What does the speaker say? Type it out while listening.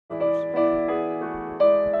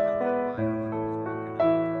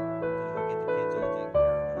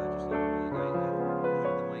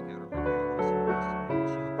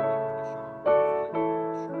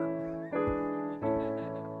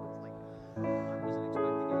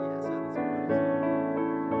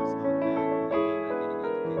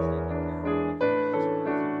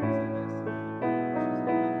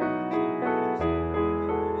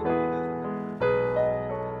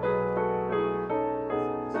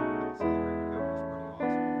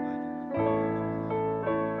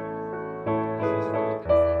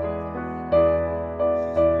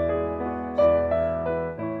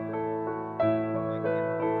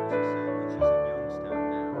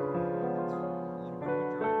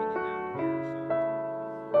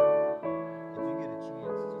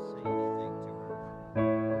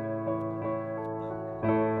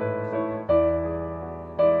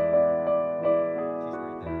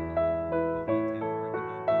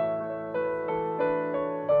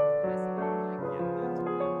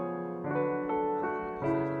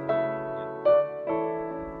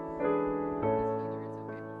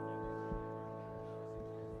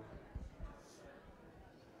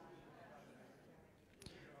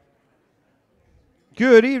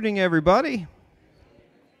Good evening, everybody.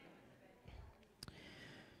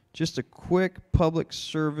 Just a quick public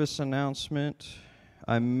service announcement.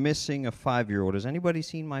 I'm missing a 5-year-old. Has anybody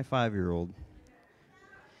seen my 5-year-old?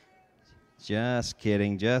 Just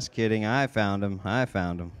kidding, just kidding. I found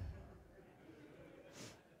him.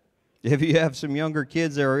 If you have some younger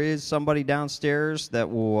kids, there is somebody downstairs that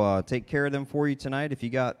will take care of them for you tonight. If you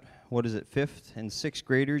got, 5th and 6th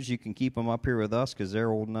graders, you can keep them up here with us because they're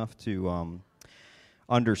old enough to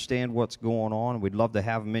understand what's going on. We'd love to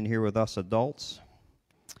have them in here with us adults.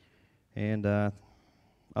 And other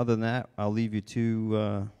than that, I'll leave you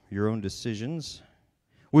to your own decisions.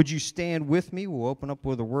 Would you stand with me? We'll open up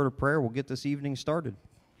with a word of prayer. We'll get this evening started.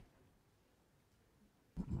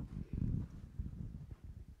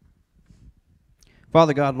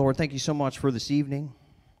 Father God, Lord, thank you so much for this evening,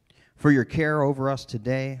 for your care over us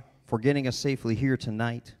today, for getting us safely here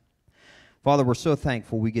tonight. Father, we're so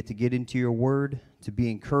thankful we get to get into your word, to be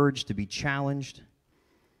encouraged, to be challenged.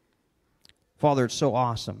 Father, it's so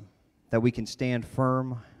awesome that we can stand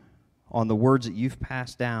firm on the words that you've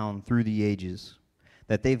passed down through the ages,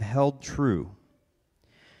 that they've held true.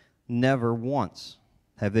 Never once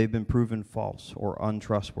have they been proven false or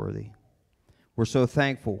untrustworthy. We're so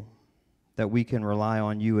thankful that we can rely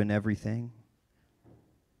on you in everything.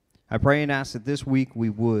 I pray and ask that this week we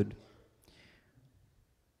would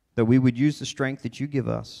use the strength that you give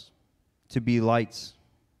us to be lights,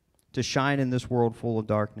 to shine in this world full of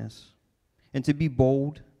darkness, and to be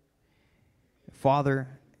bold, Father,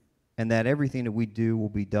 and that everything that we do will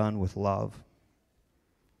be done with love,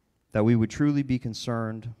 that we would truly be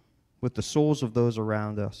concerned with the souls of those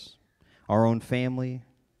around us, our own family,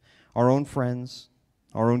 our own friends,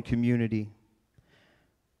 our own community.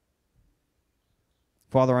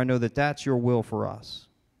 Father, I know that that's your will for us,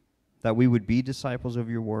 that we would be disciples of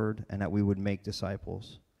your word and that we would make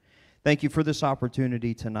disciples. Thank you for this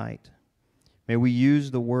opportunity tonight. May we use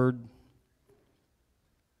the word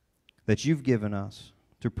that you've given us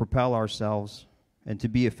to propel ourselves and to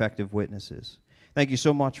be effective witnesses. Thank you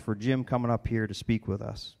so much for Jim coming up here to speak with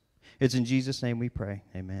us. It's in Jesus' name we pray.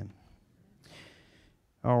 Amen.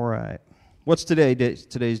 All right. What's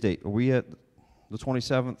today's date? Are we at the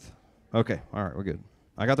 27th? Okay. All right. We're good.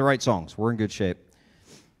 I got the right songs. We're in good shape.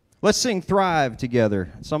 Let's sing Thrive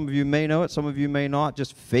together. Some of you may know it. Some of you may not.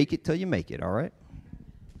 Just fake it till you make it. All right?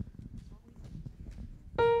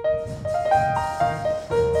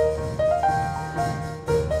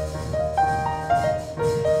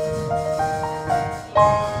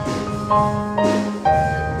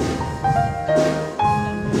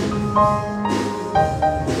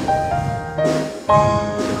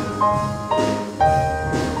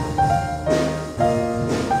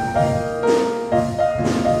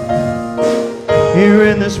 Here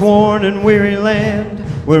in this worn and weary land,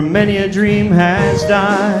 where many a dream has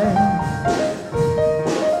died,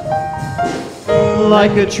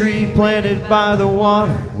 like a tree planted by the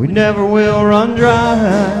water, we never will run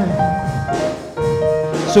dry.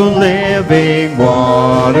 So living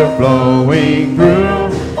water flowing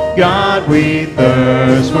through, God, we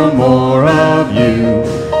thirst for more of you.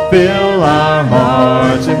 Fill our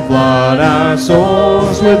hearts and flood our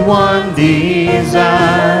souls with one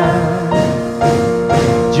desire,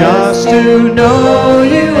 just to know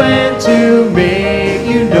you and to make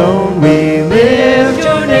you known. We lift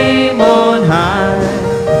your name on high.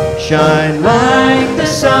 Shine like the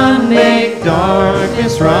sun, make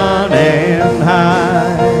darkness run and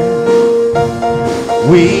hide.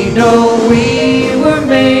 We know we were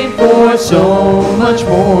made for so much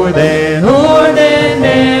more than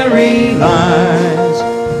ordinary lives.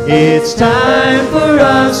 It's time for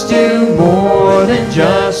us to more than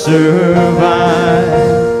just survive.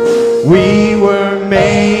 We were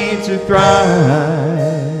made to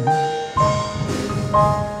thrive.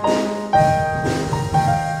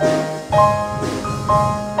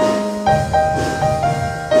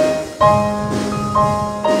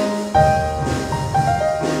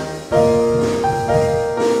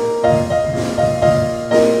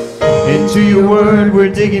 Into your word we're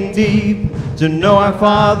digging deep to know our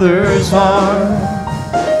Father's heart.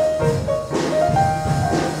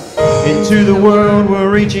 Into the world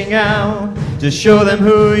we're reaching out to show them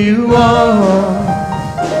who you are.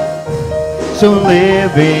 So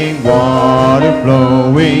living water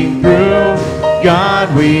flowing through,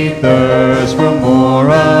 God, we thirst for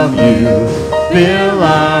more of you. Fill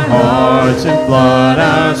our hearts and flood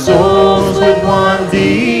our souls with one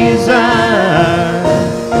desire,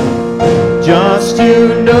 just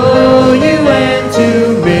to know you and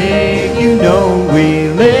to make you known. We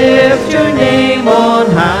lift your name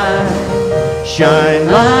on high. Shine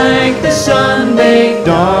like the sun, make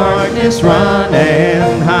darkness darkness run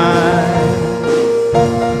and hide.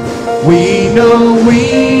 We know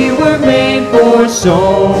we were made for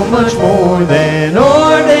so much more than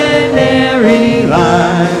ordinary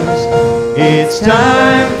lives. It's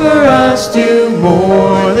time for us to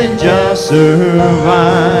more than just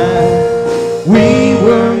survive. We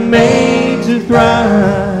were made to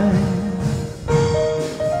thrive.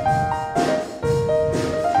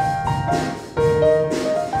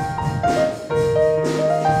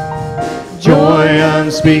 Joy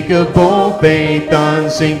unspeakable, faith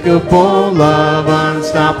unsinkable, love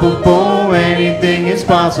unstoppable, anything is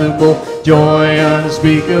possible. Joy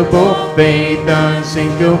unspeakable, faith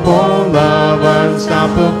unsinkable, love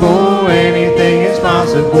unstoppable, anything is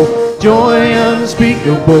possible. Joy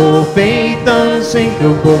unspeakable, faith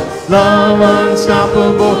unsinkable, love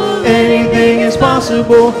unstoppable, anything is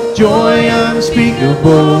possible. Joy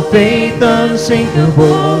unspeakable, faith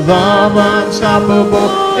unsinkable, love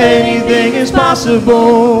unstoppable, anything is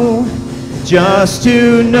possible. Just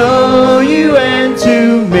to know you and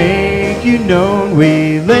to make you known,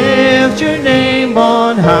 we lift your name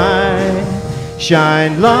on high.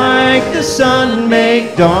 Shine like the sun,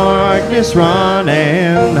 make darkness run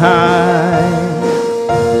and hide.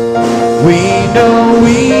 We know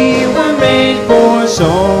we were made for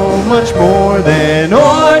so much more than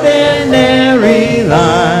ordinary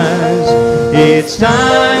lives. It's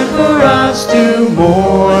time for us to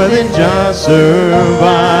more than just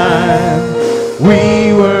survive.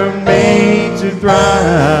 We were made to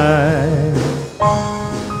thrive.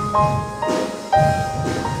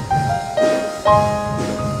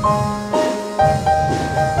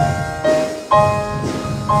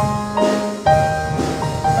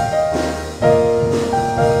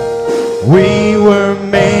 We were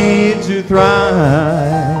made to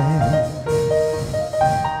thrive.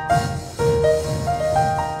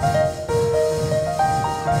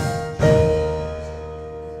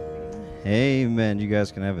 Amen. You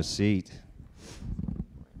guys can have a seat.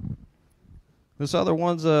 This other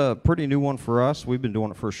one's a pretty new one for us. We've been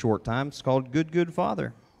doing it for a short time. It's called Good, Good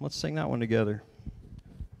Father. Let's sing that one together.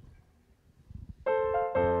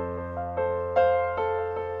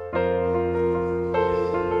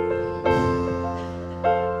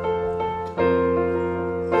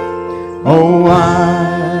 Oh,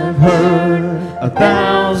 I've heard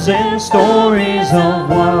 1,000 stories of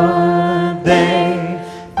what they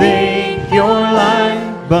think you're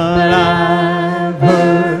like, but I've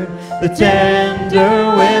heard the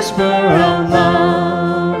tender whisper of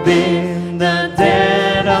love in the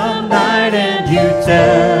dead of night, and you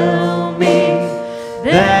tell me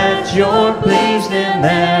that you're pleased and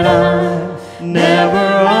that I'm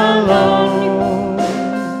never alone.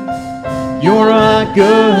 You're a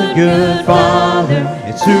good, good Father.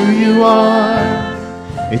 It's who you are.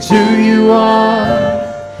 It's who you are.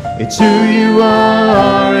 It's who you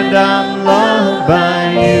are, and I'm loved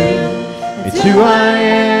by you. It's who I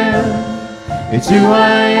am. It's who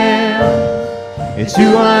I am. It's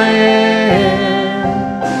who I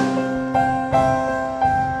am.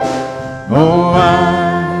 Oh,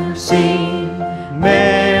 I've seen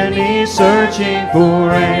many searching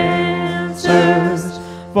for answers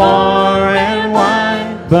far and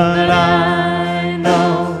wide, but I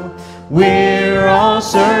know we're all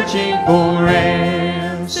searching for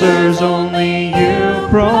answers only you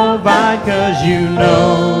provide, 'cause you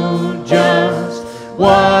know just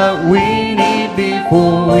what we need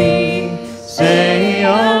before we say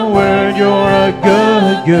a word. You're a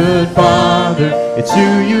good, good Father. It's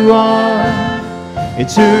who you are.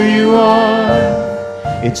 It's who you are.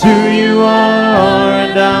 It's who you are,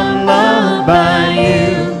 and I'm loved by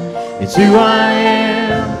you. It's who I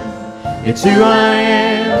am. It's who I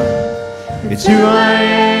am. It's who I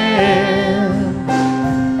am.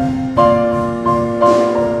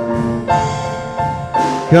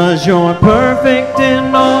 'Cause you're perfect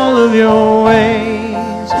in all of your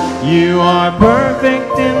ways. You are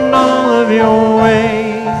perfect in all of your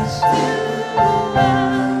ways.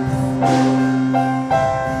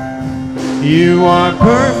 You are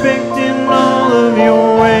perfect in all of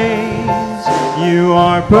your ways. You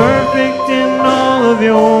are perfect in all of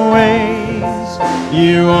your ways.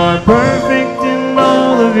 You are perfect in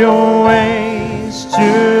all of your ways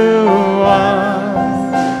to us.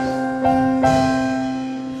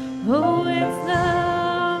 Oh, it's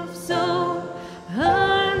love so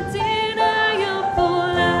undeniable.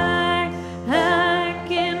 I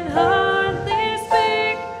can hardly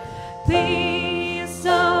speak. Peace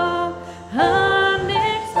so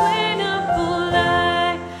unexplainable.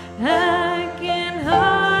 I can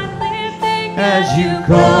hardly think. As you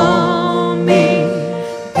call me,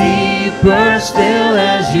 deeper still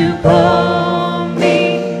as you call me,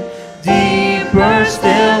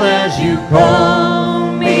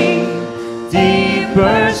 call me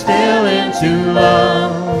deeper still into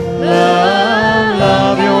love, love,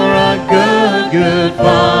 love. You're a good, good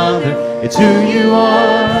Father. It's who you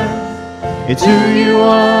are. It's who you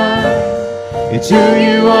are. It's who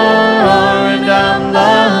you are, and I'm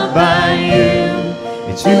loved by you.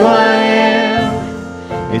 It's who I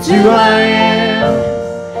am. It's who I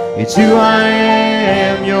am. It's who I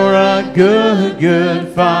am. You're a good,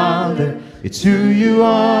 good Father. It's who you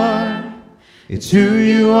are. It's who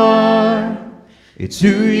you are. It's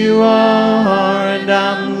who you are, and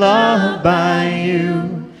I'm loved by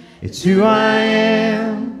you. It's who I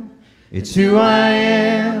am. It's who I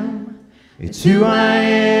am. It's who I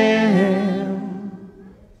am.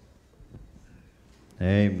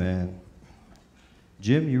 Amen.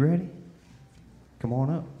 Jim, you ready? Come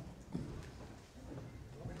on up.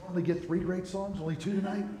 We only get 3 great songs, only 2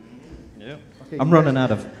 tonight? Yep. Okay, I'm running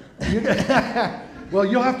out of... Well,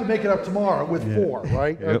 you'll have to make it up tomorrow with 4,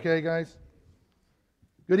 right? Yep. Okay, guys?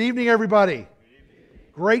 Good evening, everybody.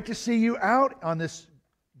 Great to see you out on this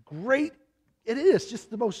great, it is just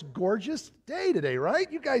the most gorgeous day today, right?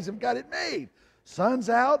 You guys have got it made. Sun's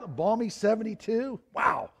out, balmy 72.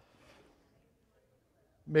 Wow.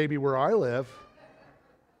 Maybe where I live.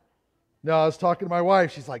 No, I was talking to my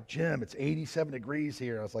wife. She's like, Jim, it's 87 degrees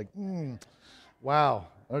here. I was like, wow.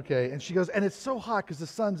 Okay. And she goes, and it's so hot because the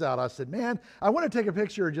sun's out. I said, man, I want to take a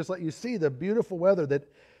picture and just let you see the beautiful weather that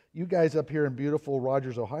you guys up here in beautiful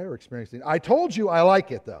Rogers, Ohio are experiencing. I told you I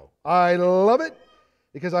like it, though. I love it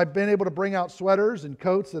because I've been able to bring out sweaters and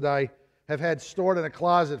coats that I have had stored in a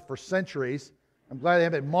closet for centuries. I'm glad they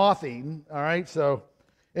haven't been moth-eaten. All right. So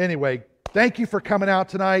anyway, thank you for coming out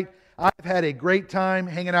tonight. I've had a great time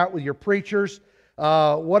hanging out with your preachers.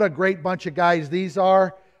 What a great bunch of guys these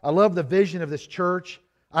are. I love the vision of this church.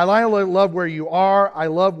 I love where you are. I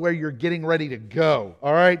love where you're getting ready to go.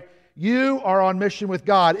 All right? You are on mission with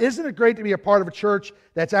God. Isn't it great to be a part of a church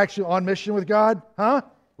that's actually on mission with God? Huh?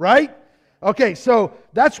 Right? Okay, so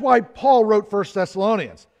that's why Paul wrote 1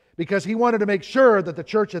 Thessalonians, because he wanted to make sure that the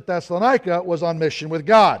church at Thessalonica was on mission with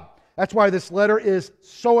God. That's why this letter is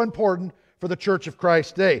so important for the Church of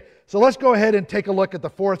Christ today. So let's go ahead and take a look at the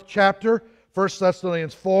 4th chapter, 1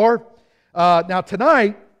 Thessalonians 4. Now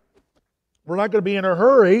tonight, we're not going to be in a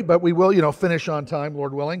hurry, but we will, finish on time,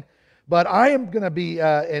 Lord willing. But I am going to be,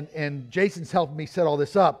 and Jason's helping me set all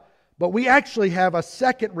this up, but we actually have a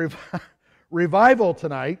second revival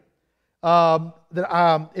tonight.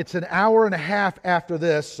 It's an hour and a half after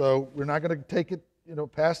this, so we're not going to take it,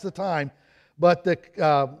 past the time. But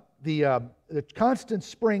the Constant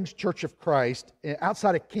Springs Church of Christ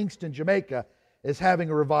outside of Kingston, Jamaica, is having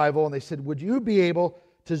a revival, and they said, would you be able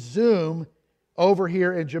to Zoom over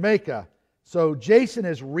here in Jamaica? So Jason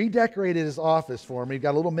has redecorated his office for me.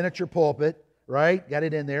 Got a little miniature pulpit, right? Got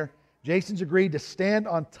it in there. Jason's agreed to stand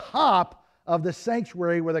on top of the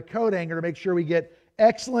sanctuary with a coat hanger to make sure we get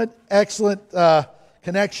excellent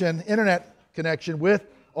connection, internet connection with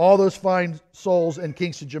all those fine souls in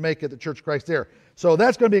Kingston, Jamaica at the Church of Christ there. So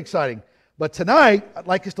that's going to be exciting. But tonight, I'd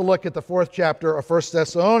like us to look at the 4th chapter of 1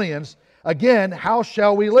 Thessalonians. Again, how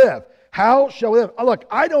shall we live? How shall we live? Look,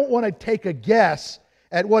 I don't want to take a guess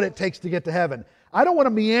at what it takes to get to heaven. I don't want to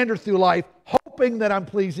meander through life hoping that I'm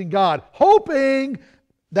pleasing God, hoping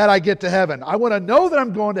that I get to heaven. I want to know that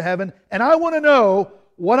I'm going to heaven, and I want to know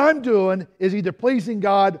what I'm doing is either pleasing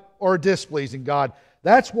God or displeasing God.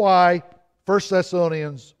 That's why 1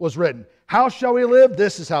 Thessalonians was written. How shall we live?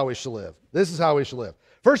 This is how we shall live. This is how we shall live.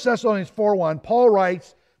 1 Thessalonians 4:1, Paul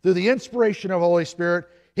writes, through the inspiration of the Holy Spirit,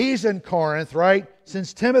 he's in Corinth, right?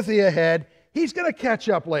 Sends Timothy ahead. He's going to catch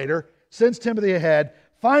up later. Sends Timothy ahead.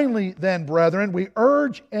 Finally, then, brethren, we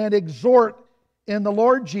urge and exhort in the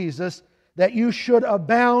Lord Jesus that you should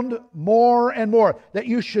abound more and more, that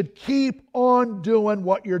you should keep on doing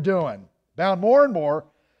what you're doing. Abound more and more,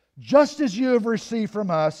 just as you have received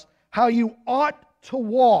from us how you ought to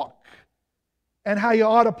walk and how you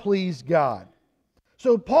ought to please God.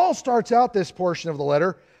 So Paul starts out this portion of the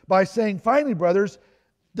letter by saying, finally, brothers,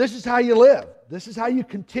 this is how you live. This is how you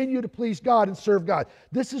continue to please God and serve God.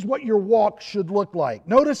 This is what your walk should look like.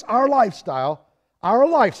 Notice our lifestyle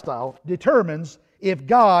determines if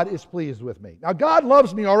God is pleased with me. Now, God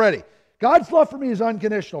loves me already. God's love for me is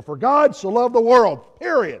unconditional. For God so loved the world,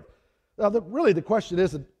 period. Now, really, the question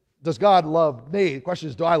isn't, does God love me? The question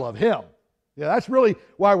is, do I love Him? Yeah, that's really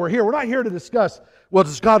why we're here. We're not here to discuss, well,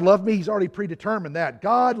 does God love me? He's already predetermined that.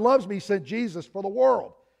 God loves me, sent Jesus for the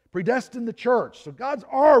world, predestined the church. So God's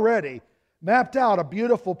already mapped out a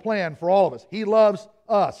beautiful plan for all of us. He loves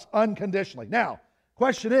us unconditionally. Now,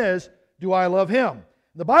 question is, do I love Him?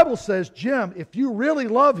 The Bible says, Jim, if you really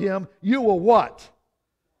love Him, you will what?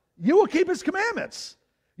 you will keep His commandments.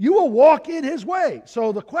 You will walk in His way.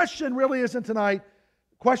 So the question really isn't tonight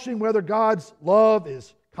questioning whether God's love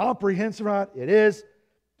is comprehensive or not. It is.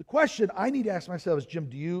 The question I need to ask myself is, Jim,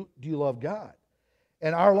 do you love God?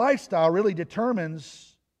 And our lifestyle really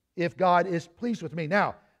determines if God is pleased with me.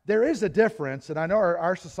 Now, there is a difference, and I know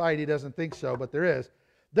our society doesn't think so, but there is.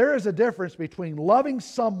 There is a difference between loving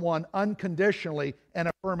someone unconditionally and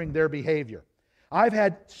affirming their behavior. I've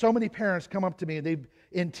had so many parents come up to me and they've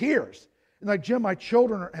in tears. And like, Jim, my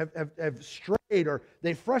children have strayed, or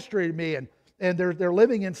they frustrated me, and they're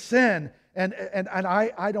living in sin, and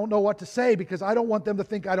I don't know what to say because I don't want them to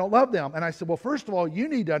think I don't love them. And I said, well, first of all, you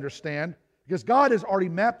need to understand, because God has already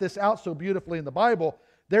mapped this out so beautifully in the Bible,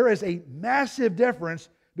 there is a massive difference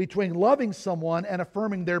between loving someone and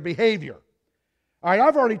affirming their behavior. All right,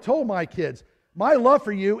 I've already told my kids, my love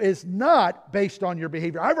for you is not based on your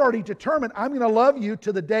behavior. I've already determined I'm going to love you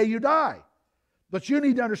to the day you die. But you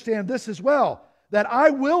need to understand this as well, that I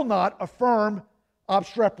will not affirm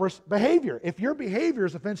obstreperous behavior. If your behavior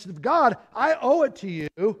is offensive to God, I owe it to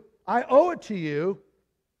you. I owe it to you.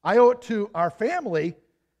 I owe it to our family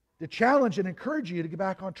to challenge and encourage you to get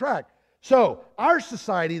back on track. So, our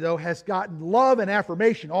society, though, has gotten love and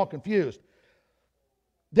affirmation all confused.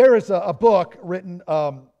 There is a book written,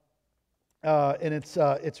 and it's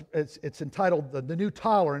entitled "The New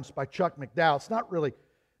Tolerance" by Chuck McDowell.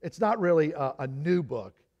 It's not really a new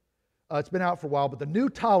book. It's been out for a while, but The New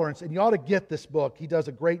Tolerance, and you ought to get this book. He does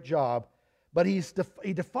a great job. But he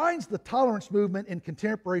defines the tolerance movement in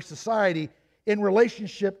contemporary society in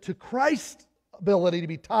relationship to Christ's ability to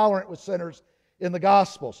be tolerant with sinners in the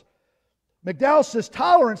Gospels. McDowell says,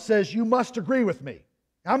 tolerance says you must agree with me.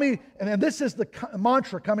 And this is the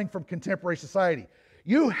mantra coming from contemporary society.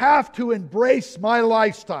 You have to embrace my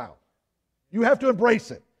lifestyle. You have to embrace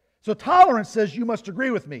it. So tolerance says you must agree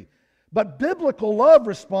with me. But biblical love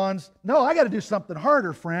responds, no, I got to do something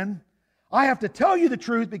harder, friend. I have to tell you the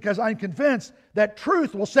truth because I'm convinced that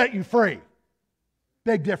truth will set you free.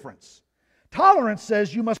 Big difference. Tolerance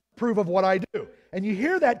says you must approve of what I do. And you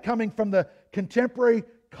hear that coming from the contemporary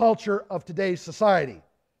culture of today's society.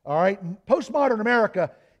 All right? Postmodern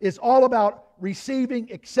America is all about receiving,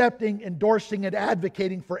 accepting, endorsing, and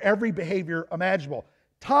advocating for every behavior imaginable.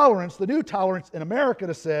 Tolerance, the new tolerance in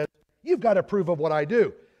America, says, you've got to approve of what I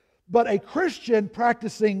do. But a Christian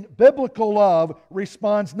practicing biblical love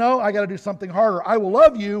responds, no, I got to do something harder. I will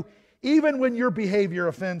love you even when your behavior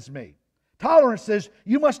offends me. Tolerance says,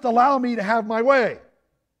 you must allow me to have my way.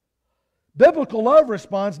 Biblical love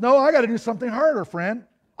responds, no, I got to do something harder, friend.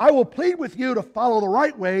 I will plead with you to follow the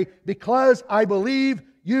right way because I believe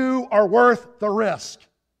you are worth the risk.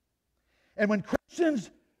 And when Christians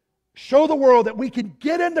show the world that we can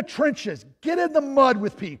get in the trenches, get in the mud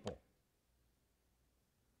with people,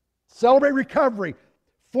 Celebrate Recovery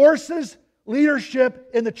forces leadership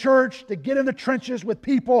in the church to get in the trenches with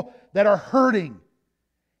people that are hurting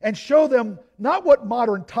and show them not what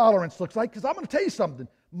modern tolerance looks like, because I'm going to tell you something.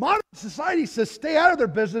 Modern society says stay out of their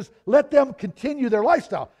business, let them continue their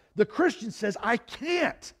lifestyle. The Christian says, I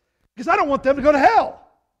can't, because I don't want them to go to hell.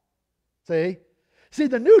 See,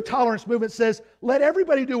 the new tolerance movement says let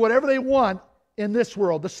everybody do whatever they want in this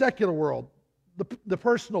world, the secular world, the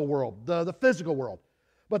personal world, the physical world.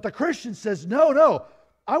 But the Christian says, no,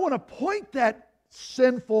 I want to point that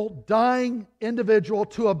sinful, dying individual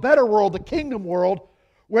to a better world, the kingdom world,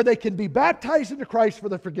 where they can be baptized into Christ for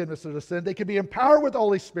the forgiveness of their sin. They can be empowered with the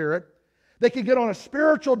Holy Spirit. They can get on a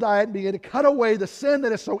spiritual diet and begin to cut away the sin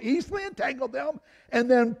that has so easily entangled them, and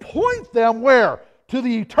then point them where? To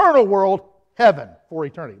the eternal world, heaven, for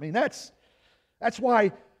eternity. I mean, that's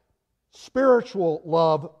why spiritual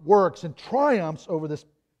love works and triumphs over this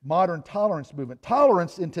modern tolerance movement.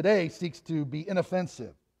 Tolerance in today seeks to be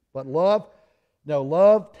inoffensive, but love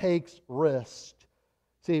takes risk.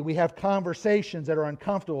 See, we have conversations that are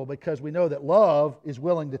uncomfortable because we know that love is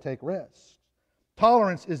willing to take risks.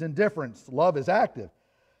 Tolerance is indifference. Love is active.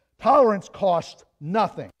 Tolerance costs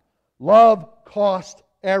nothing. Love costs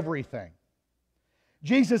everything.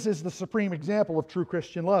 Jesus is the supreme example of true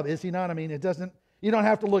Christian love, is He not? I mean, you don't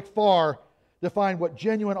have to look far to find what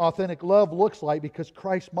genuine, authentic love looks like because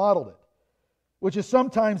Christ modeled it, which is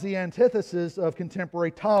sometimes the antithesis of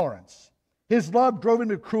contemporary tolerance. His love drove Him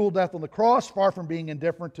to cruel death on the cross, far from being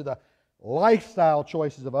indifferent to the lifestyle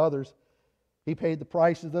choices of others. He paid the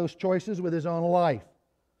price of those choices with His own life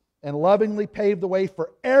and lovingly paved the way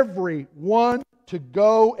for everyone to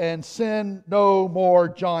go and sin no more,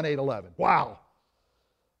 John 8:11. Wow.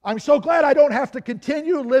 I'm so glad I don't have to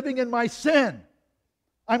continue living in my sin.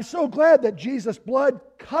 I'm so glad that Jesus' blood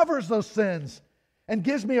covers those sins and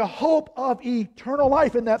gives me a hope of eternal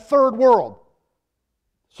life in that third world.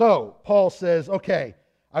 So, Paul says, okay,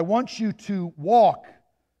 I want you to walk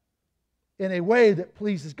in a way that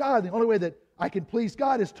pleases God. The only way that I can please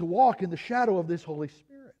God is to walk in the shadow of this Holy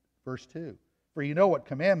Spirit. Verse 2, for you know what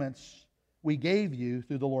commandments we gave you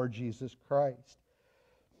through the Lord Jesus Christ.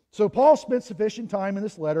 So Paul spent sufficient time in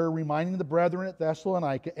this letter reminding the brethren at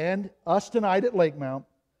Thessalonica and us tonight at Lake Mount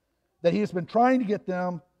that he has been trying to get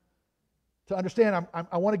them to understand,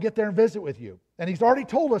 I want to get there and visit with you. And he's already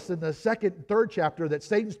told us in the 2nd and 3rd chapter that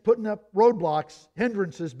Satan's putting up roadblocks,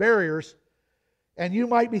 hindrances, barriers. And you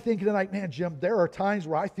might be thinking tonight, man, Jim, there are times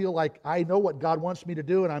where I feel like I know what God wants me to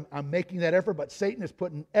do and I'm making that effort, but Satan is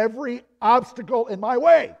putting every obstacle in my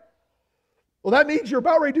way. Well, that means you're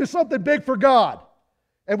about ready to do something big for God.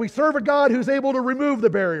 And we serve a God who's able to remove the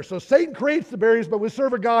barriers. So Satan creates the barriers, but we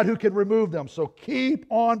serve a God who can remove them. So keep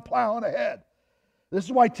on plowing ahead. This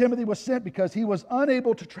is why Timothy was sent, because he was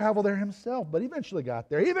unable to travel there himself, but he eventually got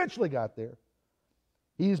there.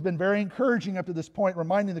 He's been very encouraging up to this point,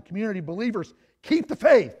 reminding the community believers, keep the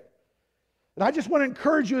faith. And I just want to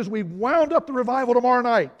encourage you as we wound up the revival tomorrow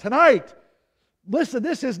night. Tonight, listen,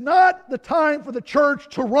 this is not the time for the church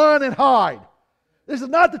to run and hide. This is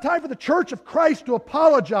not the time for the Church of Christ to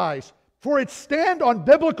apologize for its stand on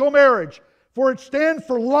biblical marriage, for its stand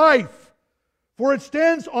for life, for it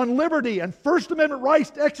stands on liberty and First Amendment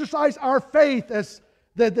rights to exercise our faith, as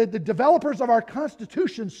the developers of our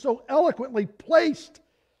Constitution so eloquently placed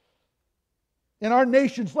in our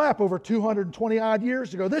nation's lap over 220 odd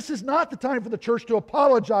years ago. This is not the time for the church to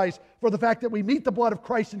apologize for the fact that we meet the blood of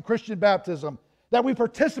Christ in Christian baptism, that we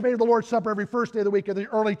participate in the Lord's Supper every first day of the week, as the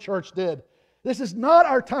early church did. This is not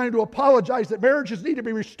our time to apologize that marriages need to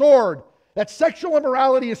be restored, that sexual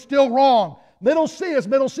immorality is still wrong. Middle C is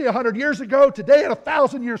Middle C 100 years ago, today and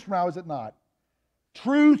 1,000 years from now, is it not?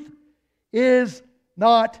 Truth is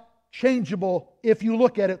not changeable if you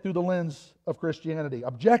look at it through the lens of Christianity.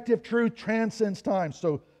 Objective truth transcends time.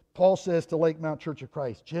 So Paul says to Lake Mount Church of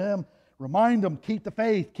Christ, Jim, remind them, keep the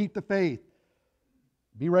faith, keep the faith.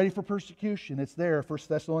 Be ready for persecution. It's there. 1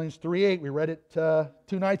 Thessalonians 3:8. We read it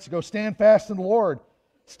 2 nights ago. Stand fast in the Lord.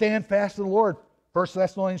 Stand fast in the Lord. 1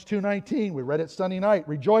 Thessalonians 2:19. We read it Sunday night.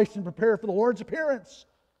 Rejoice and prepare for the Lord's appearance.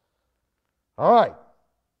 All right.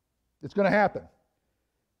 It's going to happen.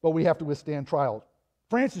 But we have to withstand trials.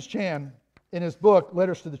 Francis Chan, in his book,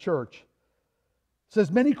 Letters to the Church,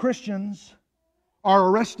 says many Christians are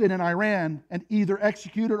arrested in Iran and either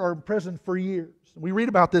executed or imprisoned for years. We read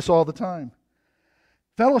about this all the time.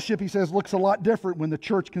 Fellowship, he says, looks a lot different when the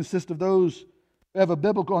church consists of those who have a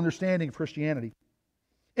biblical understanding of Christianity.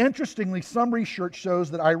 Interestingly, some research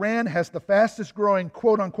shows that Iran has the fastest growing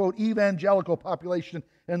quote-unquote evangelical population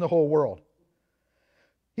in the whole world.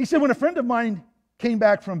 He said, when a friend of mine came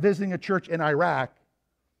back from visiting a church in Iraq,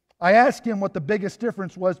 I asked him what the biggest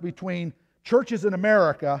difference was between churches in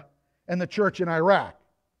America and the church in Iraq.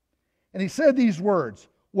 And he said these words,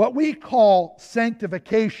 what we call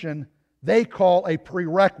sanctification, they call a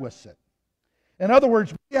prerequisite. In other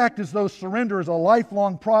words, we act as though surrender is a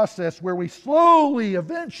lifelong process where we slowly,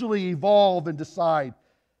 eventually evolve and decide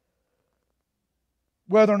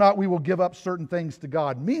whether or not we will give up certain things to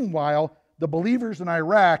God. Meanwhile, the believers in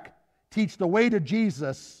Iraq teach the way to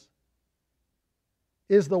Jesus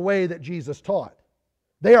is the way that Jesus taught.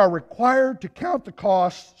 They are required to count the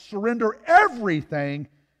costs, surrender everything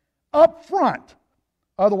up front.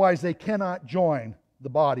 Otherwise, they cannot join the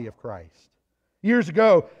body of Christ. Years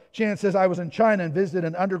ago, Chan says, I was in China and visited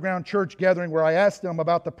an underground church gathering where I asked them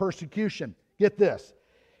about the persecution. Get this.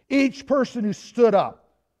 Each person who stood up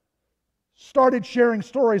started sharing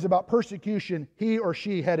stories about persecution he or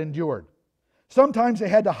she had endured. Sometimes they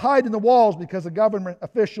had to hide in the walls because the government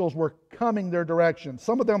officials were coming their direction.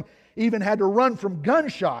 Some of them even had to run from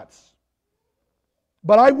gunshots.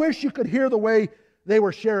 But I wish you could hear the way they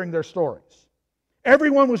were sharing their stories.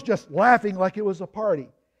 Everyone was just laughing like it was a party.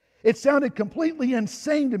 It sounded completely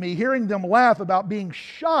insane to me hearing them laugh about being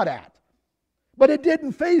shot at. But it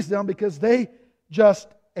didn't faze them because they just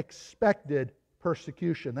expected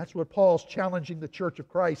persecution. That's what Paul's challenging the Church of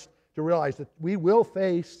Christ to realize, that we will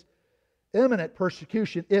face imminent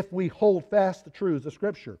persecution if we hold fast the truths of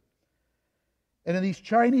Scripture. And in these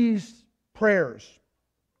Chinese prayers,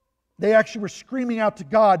 they actually were screaming out to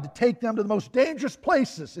God to take them to the most dangerous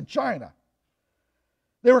places in China.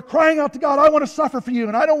 They were crying out to God, I want to suffer for you,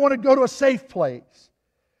 and I don't want to go to a safe place.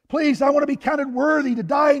 Please, I want to be counted worthy to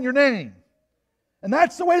die in your name. And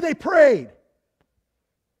that's the way they prayed.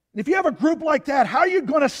 And if you have a group like that, how are you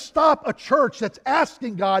going to stop a church that's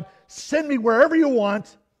asking God, send me wherever you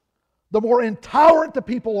want? The more intolerant the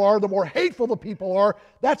people are, the more hateful the people are,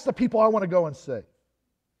 that's the people I want to go and save.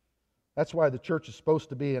 That's why the church is supposed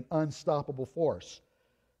to be an unstoppable force.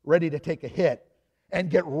 ready to take a hit and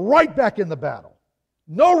get right back in the battle.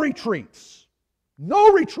 No retreats.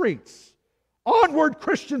 No retreats. Onward,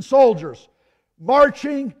 Christian soldiers,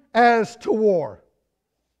 marching as to war.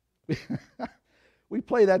 We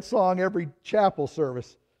play that song every chapel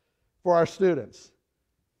service for our students.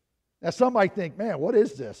 Now, some might think, man, what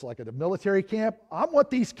is this? Like at a military camp? I want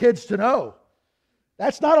these kids to know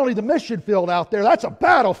that's not only the mission field out there, that's a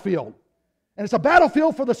battlefield. And it's a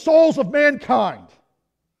battlefield for the souls of mankind.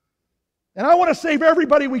 And I want to save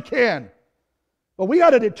everybody we can. But we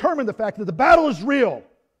got to determine the fact that the battle is real.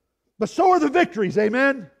 But so are the victories,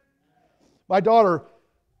 amen? My daughter,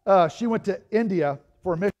 she went to India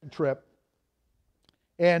for a mission trip.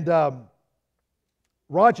 And Rajan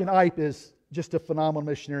Ipe is just a phenomenal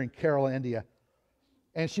missionary in Kerala, India.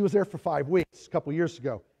 And she was there for 5 weeks, a couple years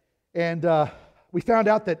ago. And we found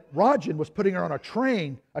out that Rajan was putting her on a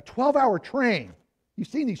train, a 12-hour train. You've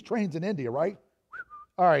seen these trains in India, right?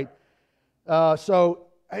 All right.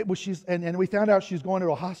 And we found out she was going to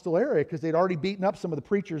a hostile area because they'd already beaten up some of the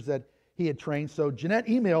preachers that he had trained. So Jeanette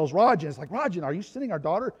emails Rajan. It's like, Rajan, are you sending our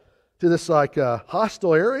daughter to this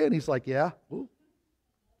hostile area? And he's like, yeah. Ooh.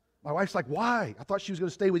 My wife's like, why? I thought she was going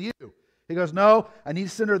to stay with you. He goes, no, I need to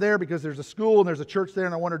send her there because there's a school and there's a church there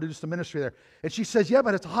and I want her to do some ministry there. And she says, yeah,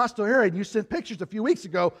 but it's a hostile area and you sent pictures a few weeks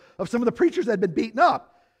ago of some of the preachers that had been beaten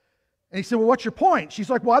up. And he said, well, what's your point? She's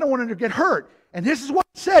like, well, I don't want her to get hurt. And this is what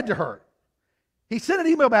he said to her. He sent an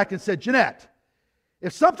email back and said, Jeanette,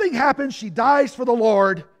 if something happens, she dies for the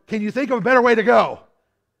Lord, can you think of a better way to go?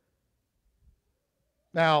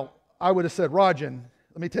 Now, I would have said, Rajan,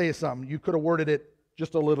 let me tell you something. You could have worded it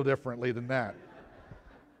just a little differently than that.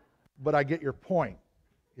 But I get your point.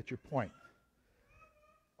 Get your point.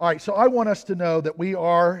 All right, so I want us to know that we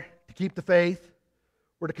are to keep the faith.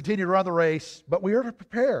 We're to continue to run the race, but we are to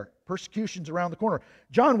prepare. Persecution's around the corner.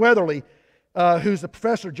 John Weatherly, who's a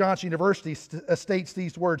professor at Johnson University, states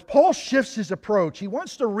these words. Paul shifts his approach. He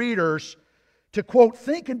wants the readers to, quote,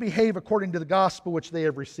 think and behave according to the gospel which they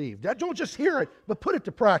have received. Don't just hear it, but put it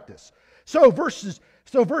to practice. So verses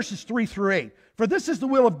 3 through 8. For this is the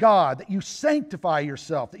will of God, that you sanctify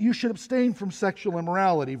yourself, that you should abstain from sexual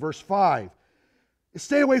immorality. Verse 5.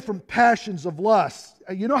 Stay away from passions of lust.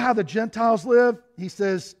 You know how the Gentiles live? He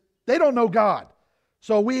says, they don't know God.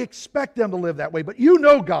 So we expect them to live that way. But you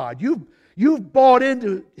know God. You've bought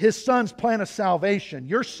into His Son's plan of salvation.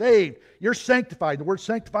 You're saved. You're sanctified. The word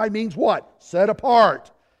sanctified means what? Set apart.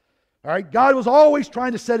 All right? God was always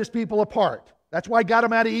trying to set His people apart. That's why He got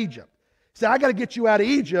them out of Egypt. He said, I got to get you out of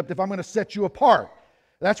Egypt if I'm going to set you apart.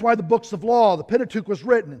 That's why the books of law, the Pentateuch was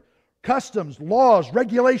written. Customs, laws,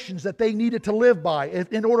 regulations that they needed to live by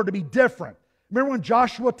in order to be different. Remember when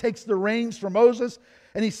Joshua takes the reins from Moses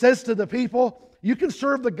and he says to the people, you can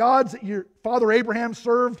serve the gods that your father Abraham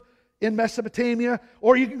served in Mesopotamia,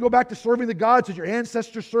 or you can go back to serving the gods that your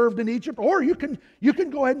ancestors served in Egypt, or you can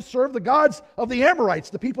go ahead and serve the gods of the Amorites,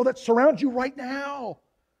 the people that surround you right now.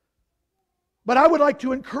 But I would like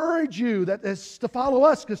to encourage you to follow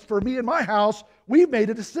us, because for me and my house, we've made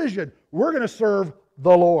a decision. We're going to serve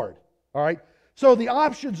the Lord. All right? So the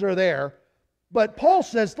options are there. But Paul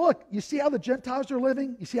says, look, you see how the Gentiles are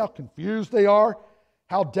living? You see how confused they are?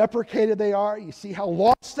 How deprecated they are? You see how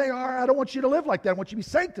lost they are? I don't want you to live like that. I want you to be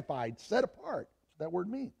sanctified, set apart. That's what that word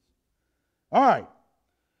means. All right.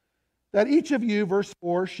 That each of you, verse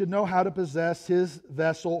 4, should know how to possess his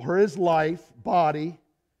vessel or his life, body,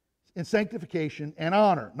 in sanctification and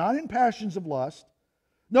honor, not in passions of lust.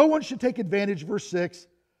 No one should take advantage, verse 6,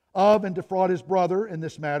 of and defraud his brother in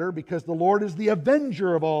this matter, because the Lord is the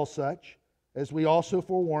avenger of all such, as we also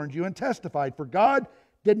forewarned you and testified. For God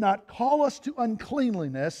did not call us to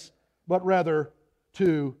uncleanliness, but rather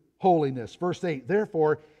to holiness. Verse 8,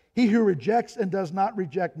 therefore, he who rejects and does not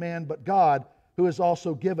reject man, but God, who has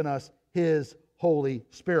also given us His Holy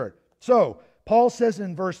Spirit. So, Paul says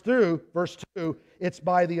in verse 2, it's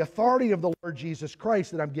by the authority of the Lord Jesus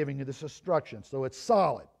Christ that I'm giving you this instruction. So it's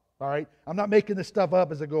solid, all right? I'm not making this stuff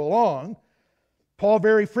up as I go along. Paul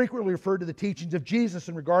very frequently referred to the teachings of Jesus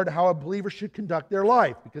in regard to how a believer should conduct their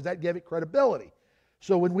life, because that gave it credibility.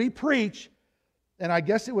 So when we preach, and I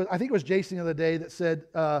think it was Jason the other day that said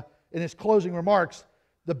in his closing remarks,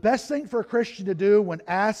 the best thing for a Christian to do when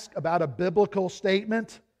asked about a biblical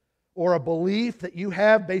statement or a belief that you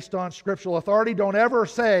have based on scriptural authority, don't ever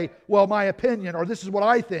say, well, my opinion, or this is what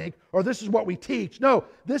I think, or this is what we teach. No,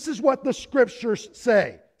 this is what the Scriptures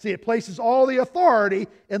say. See, it places all the authority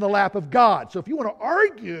in the lap of God. So if you want to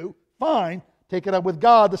argue, fine, take it up with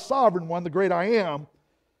God, the sovereign one, the great I am.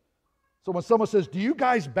 So when someone says, do you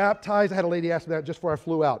guys baptize? I had a lady ask me that just before I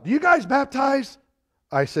flew out. Do you guys baptize?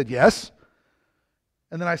 I said, yes.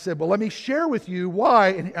 And then I said, well, let me share with you why.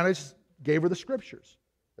 And I just gave her the scriptures.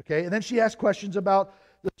 Okay? And then she asked questions about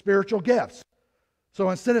the spiritual gifts. So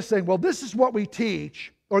instead of saying, well, this is what we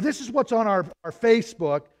teach, or this is what's on our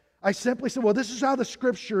Facebook, I simply said, well, this is how the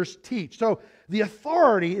scriptures teach. So the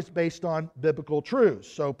authority is based on biblical truths.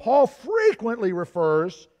 So Paul frequently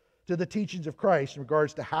refers to the teachings of Christ in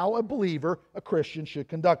regards to how a believer, a Christian, should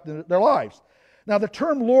conduct their lives. Now, the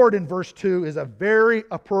term Lord in verse 2 is a very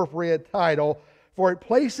appropriate title, for it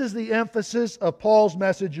places the emphasis of Paul's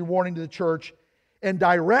message and warning to the church in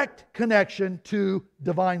direct connection to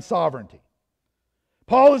divine sovereignty.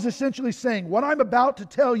 Paul is essentially saying, what I'm about to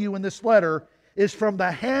tell you in this letter is from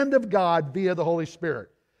the hand of God via the Holy Spirit.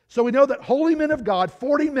 So we know that holy men of God,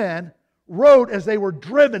 40 men, wrote as they were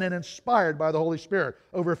driven and inspired by the Holy Spirit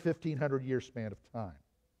over a 1,500-year span of time.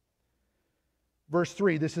 Verse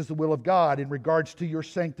 3, this is the will of God in regards to your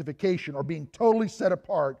sanctification, or being totally set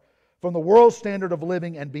apart from the world's standard of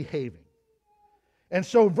living and behaving. And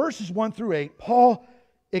so in verses 1 through 8, Paul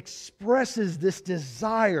expresses this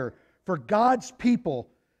desire for God's people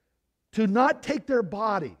to not take their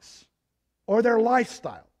bodies or their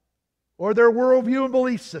lifestyle or their worldview and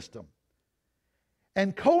belief system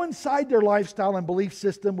and coincide their lifestyle and belief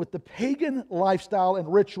system with the pagan lifestyle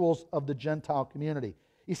and rituals of the Gentile community.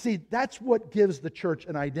 You see, that's what gives the church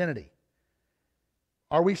an identity.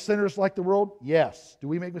 Are we sinners like the world? Yes. Do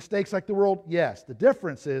we make mistakes like the world? Yes. The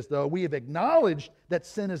difference is, though, we have acknowledged that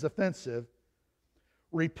sin is offensive,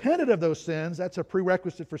 repented of those sins, that's a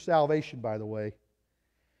prerequisite for salvation, by the way,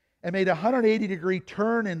 and made a 180-degree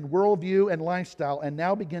turn in worldview and lifestyle, and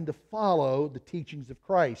now begin to follow the teachings of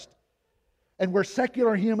Christ. And where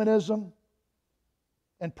secular humanism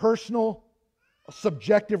and personal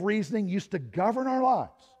subjective reasoning used to govern our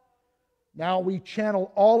lives, now we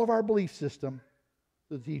channel all of our belief system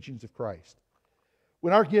to the teachings of Christ.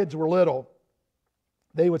 When our kids were little,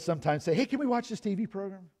 they would sometimes say, hey, can we watch this TV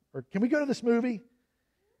program? Or can we go to this movie?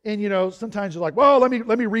 And sometimes you're like, well, let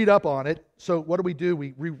me read up on it. So what do?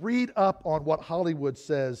 We read up on what Hollywood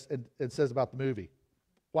says and says about the movie.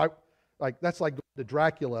 Why? That's like going to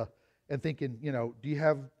Dracula and thinking, do you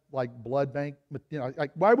have like blood bank?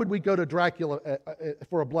 Like why would we go to Dracula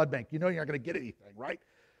for a blood bank? You're not going to get anything, right?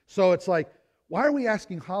 So it's like, why are we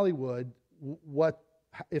asking Hollywood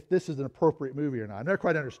if this is an appropriate movie or not? I never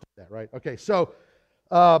quite understood that, right? Okay, so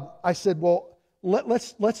I said, well,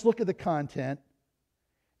 let's look at the content.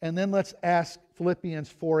 And then let's ask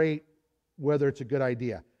Philippians 4:8 whether it's a good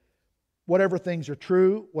idea. Whatever things are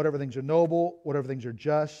true, whatever things are noble, whatever things are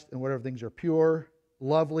just, and whatever things are pure,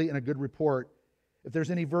 lovely, and a good report, if there's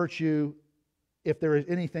any virtue, if there is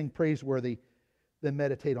anything praiseworthy, then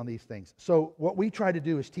meditate on these things. So what we try to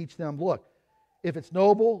do is teach them, look, if it's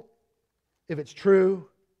noble, if it's true,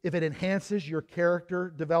 if it enhances your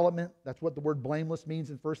character development, that's what the word blameless means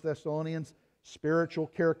in 1 Thessalonians, spiritual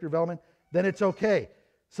character development, then it's okay.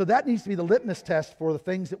 So that needs to be the litmus test for the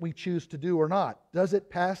things that we choose to do or not. Does it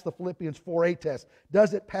pass the Philippians 4:8 test?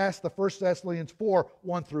 Does it pass the 1 Thessalonians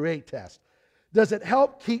 4:1 through 8 test? Does it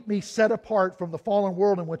help keep me set apart from the fallen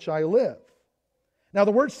world in which I live? Now,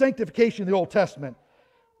 the word sanctification in the Old Testament,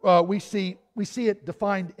 we see it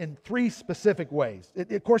defined in three specific ways.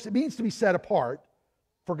 Of course, it means to be set apart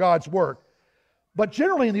for God's work. But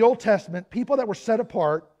generally in the Old Testament, people that were set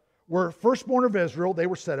apart were firstborn of Israel. They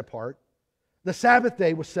were set apart. The Sabbath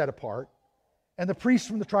day was set apart, and the priests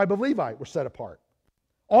from the tribe of Levi were set apart.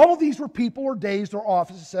 All of these were people or days or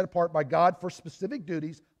offices set apart by God for specific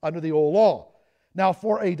duties under the old law. Now,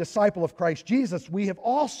 for a disciple of Christ Jesus, we have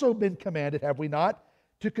also been commanded, have we not,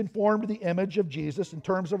 to conform to the image of Jesus in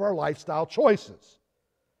terms of our lifestyle choices.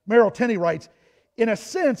 Merrill Tenney writes, in a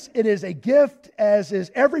sense, it is a gift, as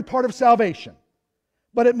is every part of salvation,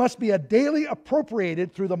 but it must be a daily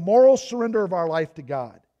appropriated through the moral surrender of our life to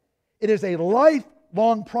God. It is a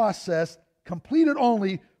lifelong process completed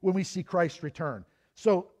only when we see Christ's return.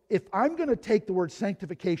 So if I'm going to take the word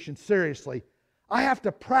sanctification seriously, I have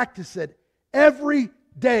to practice it every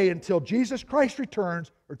day until Jesus Christ returns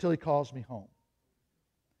or until He calls me home.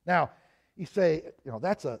 Now, you say,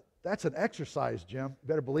 that's an exercise, Jim. You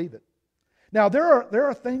better believe it. Now, there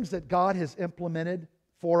are things that God has implemented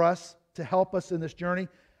for us to help us in this journey.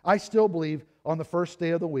 I still believe on the first day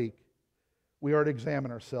of the week, we are to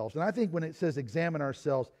examine ourselves. And I think when it says examine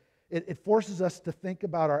ourselves, it forces us to think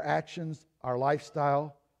about our actions, our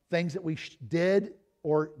lifestyle, things that we did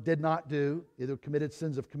or did not do, either committed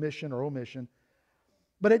sins of commission or omission.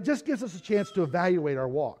 But it just gives us a chance to evaluate our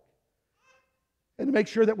walk and to make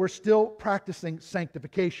sure that we're still practicing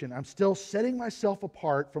sanctification. I'm still setting myself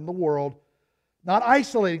apart from the world Not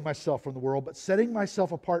isolating myself from the world, but setting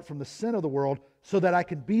myself apart from the sin of the world so that I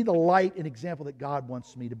can be the light and example that God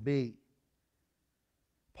wants me to be.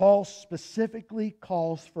 Paul specifically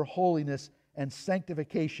calls for holiness and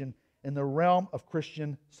sanctification in the realm of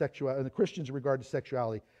Christian sexuality, and the Christians in regard to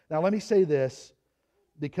sexuality. Now, let me say this,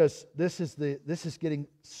 because this is getting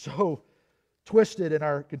so twisted in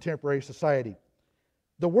our contemporary society.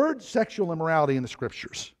 The word sexual immorality in the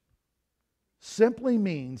Scriptures simply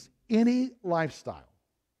means any lifestyle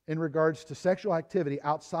in regards to sexual activity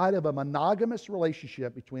outside of a monogamous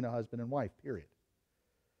relationship between a husband and wife, period.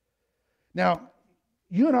 Now,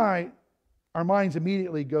 you and I, our minds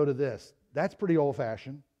immediately go to this. That's pretty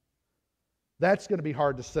old-fashioned. That's going to be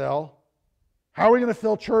hard to sell. How are we going to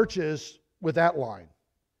fill churches with that line?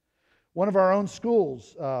 One of our own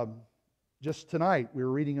schools, just tonight, we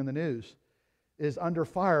were reading in the news, is under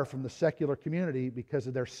fire from the secular community because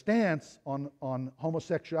of their stance on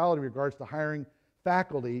homosexuality in regards to hiring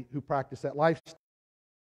faculty who practice that lifestyle.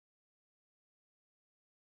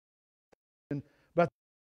 But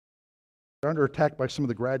they're under attack by some of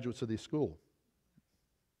the graduates of the school.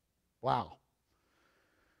 Wow.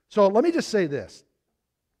 So let me just say this.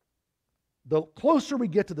 The closer we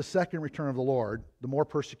get to the second return of the Lord, the more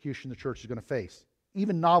persecution the church is going to face.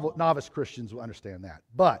 Even novice Christians will understand that.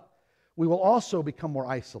 But we will also become more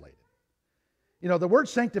isolated. You know, the word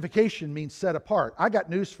sanctification means set apart. I got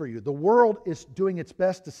news for you. The world is doing its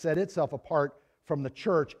best to set itself apart from the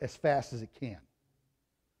church as fast as it can.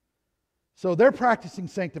 So they're practicing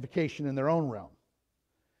sanctification in their own realm.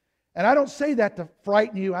 And I don't say that to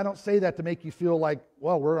frighten you. I don't say that to make you feel like,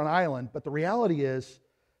 well, we're on an island. But the reality is,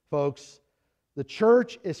 folks, the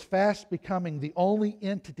church is fast becoming the only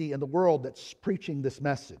entity in the world that's preaching this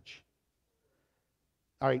message.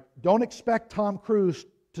 All right, don't expect Tom Cruise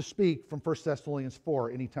to speak from 1 Thessalonians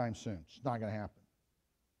 4 anytime soon. It's not going to happen.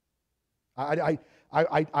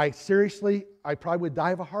 I seriously, I probably would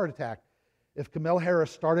die of a heart attack if Kamala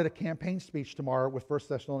Harris started a campaign speech tomorrow with 1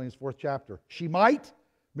 Thessalonians 4th chapter. She might.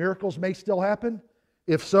 Miracles may still happen.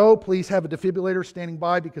 If so, please have a defibrillator standing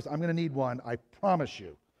by because I'm going to need one. I promise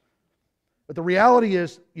you. But the reality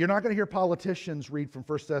is, you're not going to hear politicians read from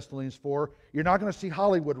 1 Thessalonians 4. You're not going to see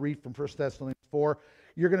Hollywood read from 1 Thessalonians 4.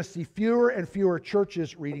 You're going to see fewer and fewer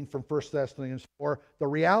churches reading from 1 Thessalonians 4. The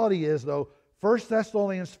reality is, though, 1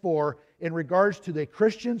 Thessalonians 4, in regards to the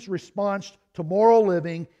Christian's response to moral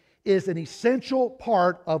living, is an essential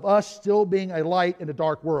part of us still being a light in a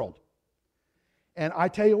dark world. And I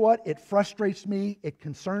tell you what, it frustrates me, it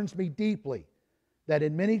concerns me deeply that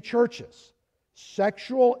in many churches,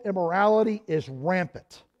 sexual immorality is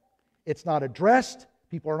rampant. It's not addressed.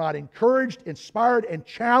 People are not encouraged, inspired, and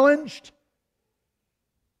challenged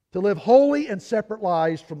to live holy and separate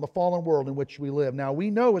lives from the fallen world in which we live. Now,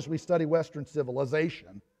 we know as we study Western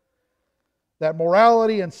civilization that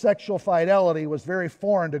morality and sexual fidelity was very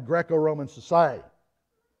foreign to Greco-Roman society.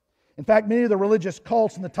 In fact, many of the religious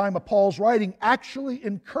cults in the time of Paul's writing actually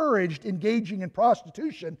encouraged engaging in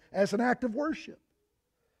prostitution as an act of worship.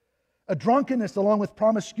 A drunkenness along with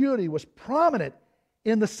promiscuity was prominent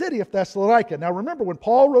in the city of Thessalonica. Now remember, when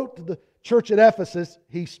Paul wrote to the church at Ephesus,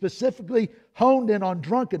 he specifically honed in on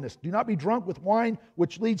drunkenness. Do not be drunk with wine,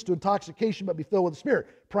 which leads to intoxication, but be filled with the Spirit.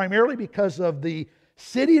 Primarily because of the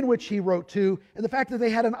city in which he wrote to and the fact that they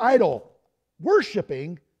had an idol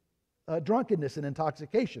worshiping drunkenness and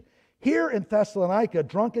intoxication. Here in Thessalonica,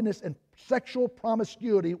 drunkenness and sexual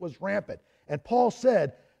promiscuity was rampant. And Paul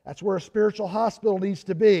said, that's where a spiritual hospital needs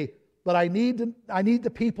to be. But I need the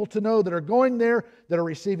people to know that are going there, that are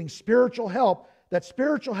receiving spiritual help. That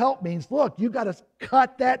spiritual help means, look, you've got to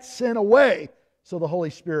cut that sin away so the Holy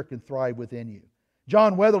Spirit can thrive within you.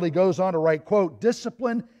 John Weatherly goes on to write, quote,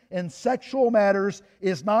 discipline in sexual matters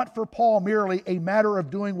is not for Paul merely a matter of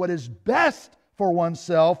doing what is best for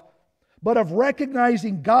oneself, but of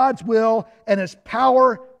recognizing God's will and His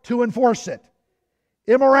power to enforce it.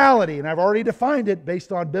 Immorality, and I've already defined it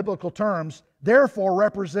based on biblical terms, therefore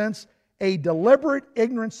represents a deliberate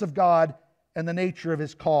ignorance of God and the nature of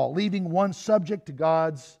His call, leaving one subject to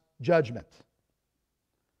God's judgment.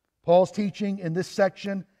 Paul's teaching in this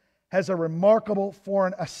section has a remarkable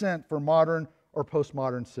foreign accent for modern or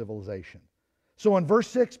postmodern civilization. So in verse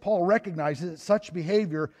 6, Paul recognizes that such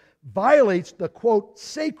behavior violates the, quote,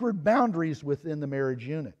 sacred boundaries within the marriage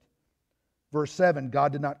unit. Verse 7,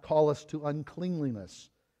 God did not call us to uncleanliness,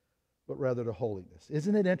 but rather to holiness.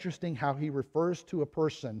 Isn't it interesting how he refers to a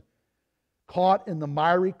person caught in the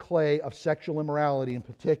miry clay of sexual immorality in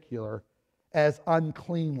particular as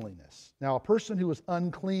uncleanliness? Now, a person who was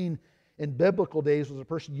unclean in biblical days was a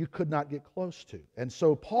person you could not get close to. And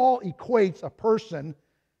so Paul equates a person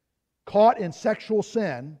caught in sexual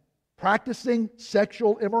sin, practicing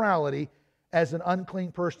sexual immorality as an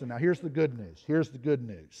unclean person. Now, here's the good news. Here's the good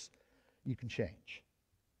news. You can change.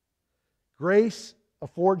 Grace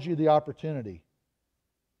affords you the opportunity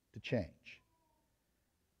to change.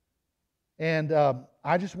 And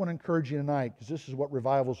I just want to encourage you tonight, because this is what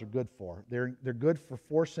revivals are good for. They're good for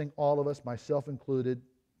forcing all of us, myself included,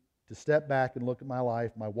 to step back and look at my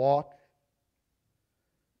life, my walk,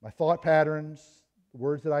 my thought patterns, the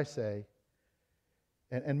words that I say,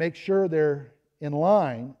 and make sure they're in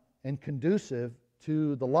line and conducive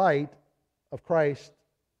to the light of Christ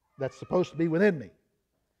that's supposed to be within me.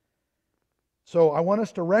 So I want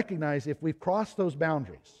us to recognize if we've crossed those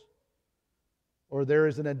boundaries, or there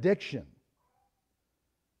is an addiction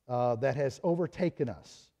that has overtaken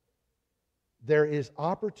us, there is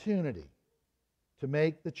opportunity to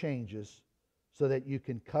make the changes so that you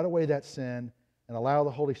can cut away that sin and allow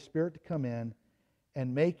the Holy Spirit to come in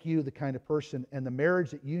and make you the kind of person and the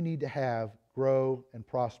marriage that you need to have grow and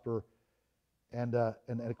prosper. And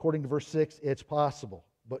according to verse 6, it's possible.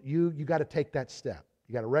 But you got to take that step.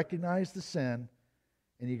 You got to recognize the sin,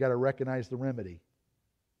 and you got to recognize the remedy,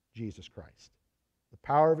 Jesus Christ. The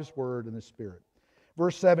power of His Word and His Spirit.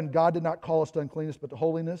 Verse 7, God did not call us to uncleanness but to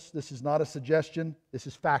holiness. This is not a suggestion. This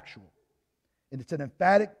is factual. And it's an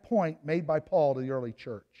emphatic point made by Paul to the early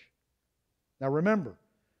church. Now remember,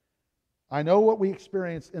 I know what we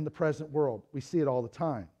experience in the present world. We see it all the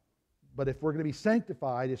time. But if we're going to be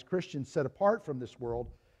sanctified as Christians set apart from this world,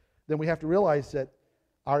 then we have to realize that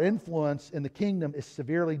our influence in the kingdom is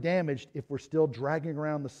severely damaged if we're still dragging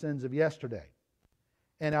around the sins of yesterday.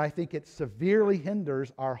 And I think it severely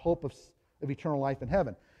hinders our hope of eternal life in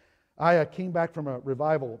heaven. I came back from a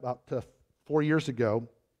revival about 4 years ago.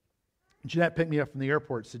 Jeanette picked me up from the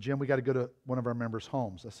airport and said, Jim, we got to go to one of our members'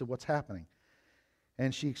 homes. I said, what's happening?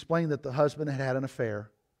 And she explained that the husband had had an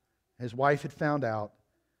affair. His wife had found out,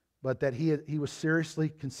 but that he was seriously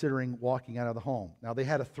considering walking out of the home. Now, they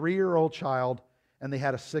had a 3-year-old child, and they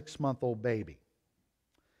had a 6-month-old baby.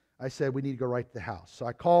 I said, we need to go right to the house. So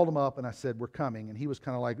I called him up, and I said, we're coming. And he was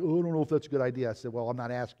kind of like, oh, I don't know if that's a good idea. I said, well, I'm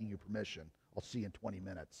not asking you permission. I'll see you in 20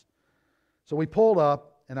 minutes. So we pulled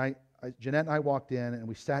up, and Jeanette and I walked in, and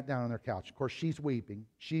we sat down on their couch. Of course, she's weeping.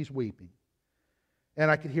 She's weeping.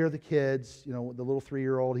 And I could hear the kids, the little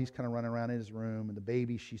 3-year-old, he's kind of running around in his room, and the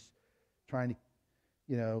baby, she's trying to,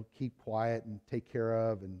 keep quiet and take care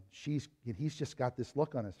of, and he's just got this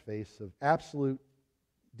look on his face of absolute,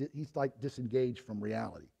 he's like disengaged from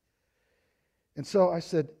reality. And so I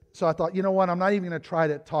thought, you know what, I'm not even going to try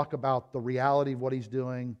to talk about the reality of what he's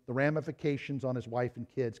doing, the ramifications on his wife and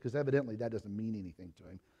kids, because evidently that doesn't mean anything to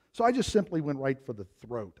him. So I just simply went right for the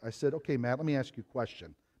throat. I said, okay, Matt, let me ask you a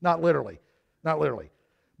question. Not literally.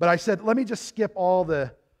 But I said, let me just skip all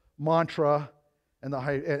the mantra and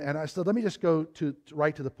I said, let me just go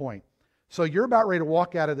right to the point. So you're about ready to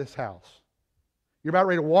walk out of this house. You're about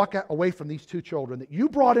ready to walk away from these 2 children that you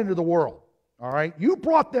brought into the world. All right? You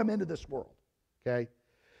brought them into this world. Okay?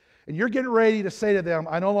 And you're getting ready to say to them,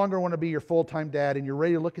 I no longer want to be your full-time dad, and you're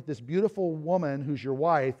ready to look at this beautiful woman who's your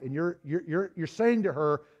wife, and you're saying to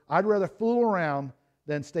her, I'd rather fool around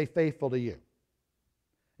than stay faithful to you.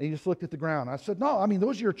 And he just looked at the ground. I said, no,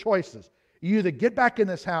 those are your choices. You either get back in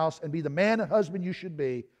this house and be the man and husband you should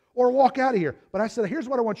be, or walk out of here. But I said, here's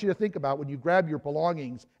what I want you to think about when you grab your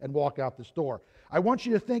belongings and walk out this door. I want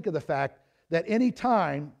you to think of the fact that any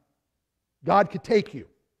time God could take you,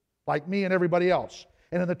 like me and everybody else,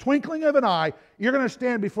 and in the twinkling of an eye, you're going to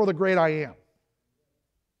stand before the great I am.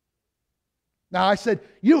 Now, I said,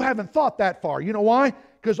 you haven't thought that far. You know why?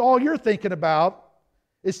 Because all you're thinking about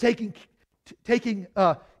is taking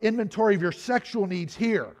inventory of your sexual needs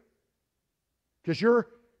here. Because you're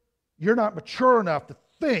not mature enough to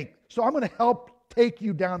think. So I'm going to help take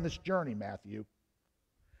you down this journey, Matthew.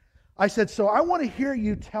 I said, so I want to hear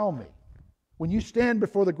you tell me, when you stand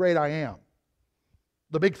before the great I am,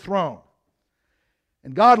 the big throne,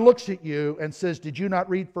 and God looks at you and says, did you not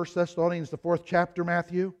read 1 Thessalonians, the 4th chapter,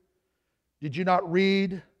 Matthew? Did you not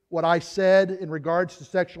read what I said in regards to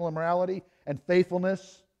sexual immorality and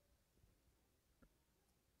faithfulness?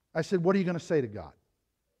 I said, what are you going to say to God?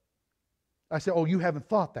 I said, oh, you haven't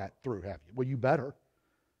thought that through, have you? Well, you better.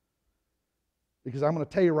 Because I'm going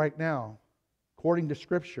to tell you right now, according to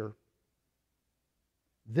Scripture,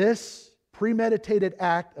 this premeditated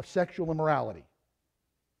act of sexual immorality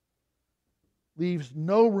leaves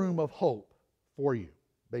no room of hope for you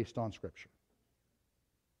based on Scripture.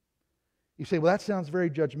 You say, well, that sounds very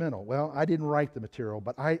judgmental. Well, I didn't write the material,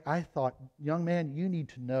 but I thought, young man, you need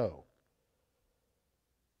to know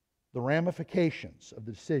the ramifications of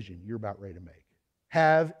the decision you're about ready to make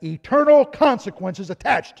have eternal consequences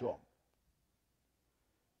attached to them.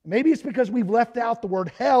 Maybe it's because we've left out the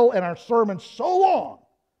word hell in our sermons so long.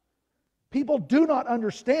 People do not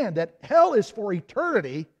understand that hell is for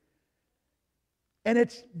eternity, and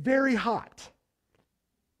it's very hot.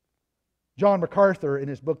 John MacArthur, in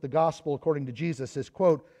his book, The Gospel According to Jesus, says,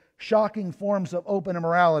 quote, "Shocking forms of open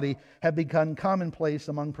immorality have become commonplace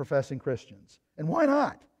among professing Christians." And why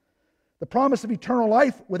not? The promise of eternal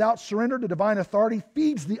life without surrender to divine authority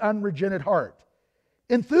feeds the unregenerate heart.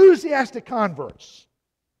 Enthusiastic converts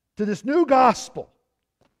to this new gospel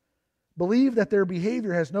believe that their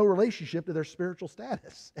behavior has no relationship to their spiritual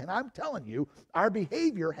status. And I'm telling you, our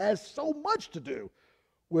behavior has so much to do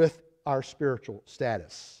with our spiritual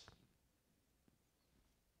status.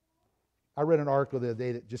 I read an article the other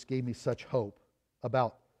day that just gave me such hope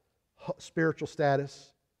about spiritual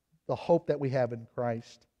status, the hope that we have in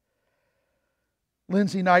Christ.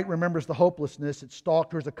 Lindsay Knight remembers the hopelessness that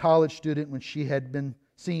stalked her as a college student when she had been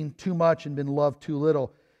seen too much and been loved too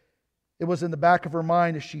little. It was in the back of her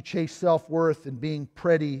mind as she chased self-worth and being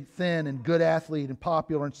pretty, thin, and good athlete and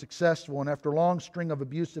popular and successful. And after a long string of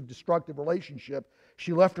abusive, destructive relationship,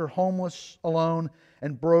 she left her homeless, alone,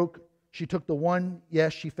 and broke. She took the one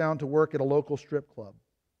yes she found to work at a local strip club.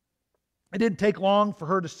 It didn't take long for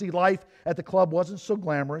her to see life at the club wasn't so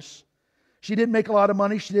glamorous. She didn't make a lot of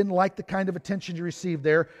money. She didn't like the kind of attention she received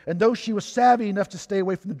there. And though she was savvy enough to stay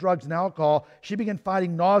away from the drugs and alcohol, she began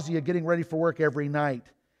fighting nausea getting ready for work every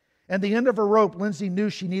night. At the end of her rope, Lindsay knew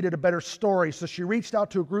she needed a better story, so she reached out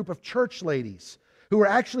to a group of church ladies who were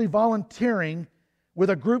actually volunteering with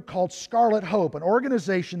a group called Scarlet Hope, an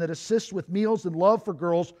organization that assists with meals and love for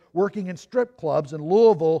girls working in strip clubs in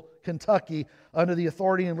Louisville, Kentucky, under the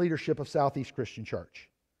authority and leadership of Southeast Christian Church.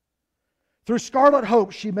 Through Scarlet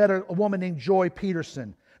Hope, she met a woman named Joy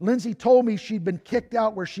Peterson. Lindsay told me she'd been kicked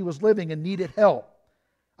out where she was living and needed help.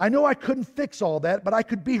 I know I couldn't fix all that, but I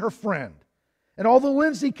could be her friend. And although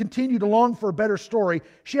Lindsay continued to long for a better story,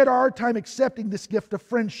 she had a hard time accepting this gift of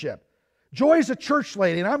friendship. Joy's a church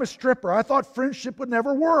lady and I'm a stripper. I thought friendship would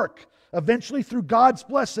never work. Eventually, through God's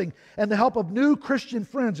blessing and the help of new Christian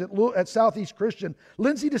friends at Southeast Christian,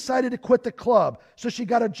 Lindsay decided to quit the club. So she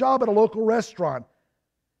got a job at a local restaurant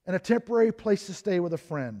and a temporary place to stay with a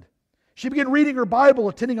friend. She began reading her Bible,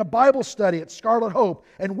 attending a Bible study at Scarlet Hope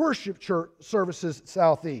and worship church services at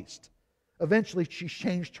Southeast. Eventually, she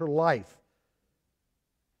changed her life.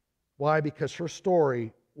 Why? Because her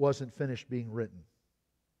story wasn't finished being written.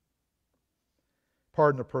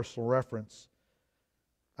 Pardon a personal reference.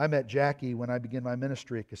 I met Jackie when I began my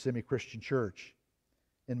ministry at Kissimmee Christian Church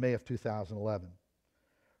in May of 2011.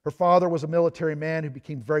 Her father was a military man who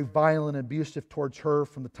became very violent and abusive towards her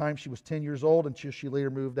from the time she was 10 years old until she later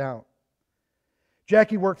moved out.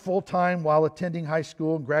 Jackie worked full-time while attending high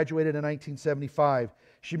school and graduated in 1975.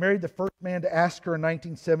 She married the first man to ask her in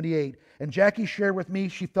 1978, and Jackie shared with me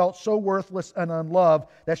she felt so worthless and unloved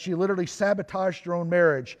that she literally sabotaged her own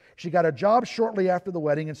marriage. She got a job shortly after the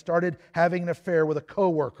wedding and started having an affair with a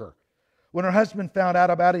co-worker. When her husband found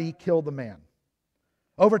out about it, he killed the man.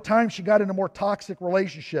 Over time, she got into more toxic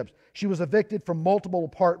relationships. She was evicted from multiple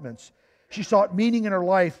apartments. She sought meaning in her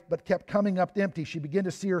life, but kept coming up empty. She began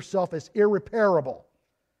to see herself as irreparable.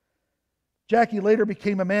 Jackie later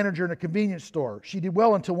became a manager in a convenience store. She did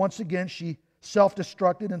well until once again she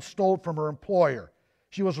self-destructed and stole from her employer.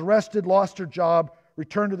 She was arrested, lost her job,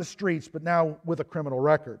 returned to the streets, but now with a criminal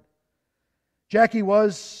record. Jackie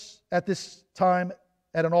was, at this time,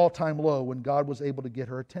 at an all-time low when God was able to get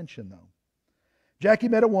her attention, though. Jackie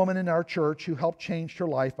met a woman in our church who helped change her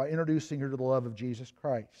life by introducing her to the love of Jesus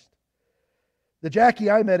Christ. The Jackie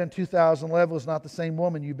I met in 2011 was not the same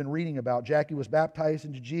woman you've been reading about. Jackie was baptized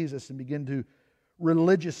into Jesus and began to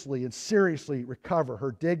religiously and seriously recover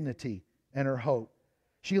her dignity and her hope.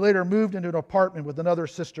 She later moved into an apartment with another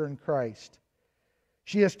sister in Christ.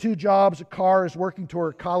 She has 2 jobs, a car, is working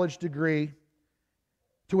toward her college degree,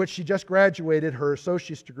 to which she just graduated her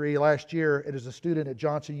associate's degree last year and is a student at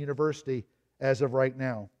Johnson University as of right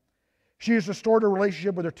now. She has restored her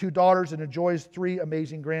relationship with her 2 daughters and enjoys 3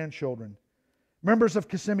 amazing grandchildren. Members of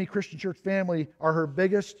Kissimmee Christian Church family are her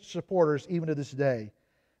biggest supporters even to this day.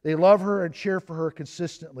 They love her and cheer for her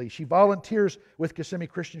consistently. She volunteers with Kissimmee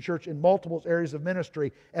Christian Church in multiple areas of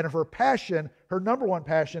ministry, and her passion, her number one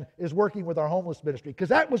passion, is working with our homeless ministry, because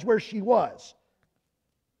that was where she was.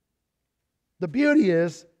 The beauty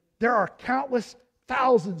is, there are countless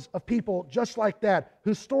thousands of people just like that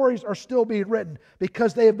whose stories are still being written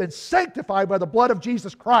because they have been sanctified by the blood of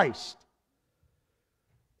Jesus Christ.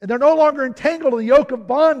 And they're no longer entangled in the yoke of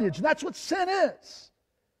bondage. And that's what sin is.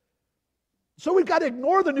 So we've got to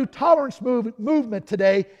ignore the new tolerance movement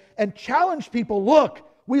today and challenge people. Look,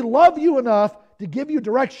 we love you enough to give you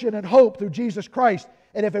direction and hope through Jesus Christ.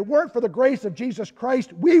 And if it weren't for the grace of Jesus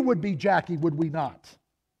Christ, we would be Jackie, would we not?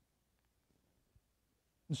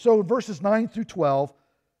 And so in verses 9 through 12,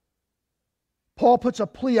 Paul puts a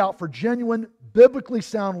plea out for genuine, biblically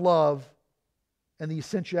sound love and the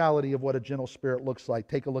essentiality of what a gentle spirit looks like.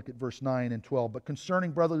 Take a look at verse 9 and 12. But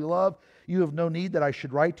concerning brotherly love, you have no need that I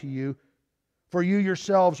should write to you, for you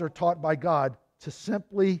yourselves are taught by God to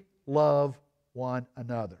simply love one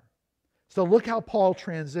another. So look how Paul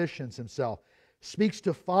transitions himself. Speaks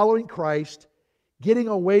to following Christ, getting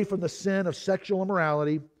away from the sin of sexual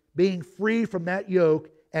immorality, being free from that yoke,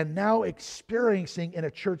 and now experiencing in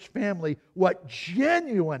a church family what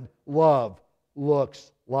genuine love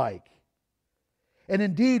looks like. And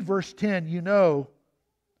indeed, verse 10,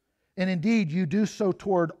 and indeed you do so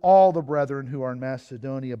toward all the brethren who are in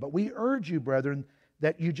Macedonia. But we urge you, brethren,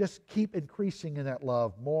 that you just keep increasing in that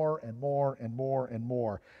love more and more and more and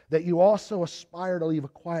more. That you also aspire to live a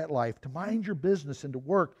quiet life, to mind your business and to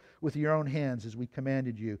work with your own hands as we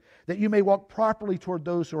commanded you. That you may walk properly toward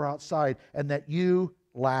those who are outside, and that you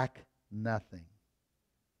lack nothing.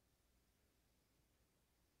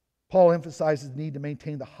 Paul emphasizes the need to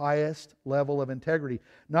maintain the highest level of integrity,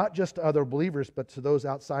 not just to other believers, but to those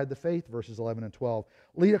outside the faith, verses 11 and 12.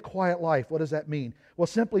 Lead a quiet life. What does that mean? Well,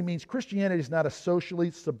 it simply means Christianity is not a socially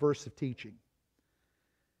subversive teaching.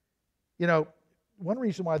 You know, one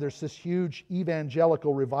reason why there's this huge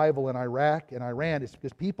evangelical revival in Iraq and Iran is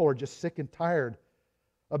because people are just sick and tired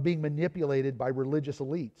of being manipulated by religious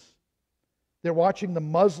elites. They're watching the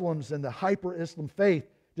Muslims and the hyper-Islam faith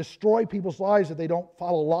destroy people's lives if they don't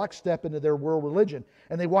follow lockstep into their world religion.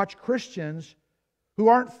 And they watch Christians who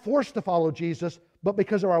aren't forced to follow Jesus, but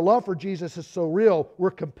because of our love for Jesus is so real, we're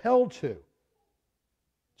compelled to.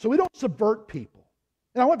 So we don't subvert people.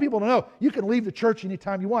 And I want people to know, you can leave the church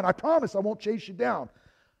anytime you want. I promise I won't chase you down.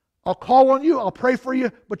 I'll call on you, I'll pray for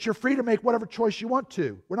you, but you're free to make whatever choice you want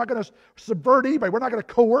to. We're not going to subvert anybody. We're not going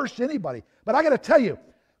to coerce anybody. But I got to tell you,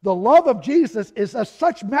 the love of Jesus is of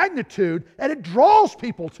such magnitude, and it draws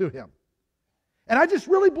people to Him. And I just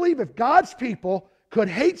really believe if God's people could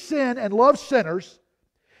hate sin and love sinners,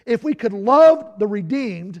 if we could love the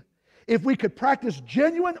redeemed, if we could practice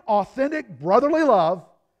genuine, authentic, brotherly love,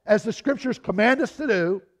 as the Scriptures command us to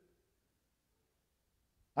do,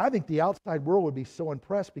 I think the outside world would be so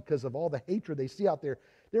impressed because of all the hatred they see out there.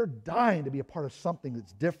 They're dying to be a part of something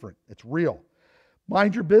that's different, it's real.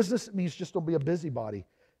 Mind your business, it means just don't be a busybody.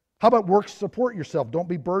 How about work to support yourself? Don't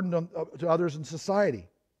be burdened to others in society.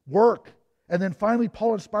 Work. And then finally,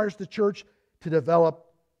 Paul inspires the church to develop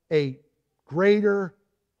a greater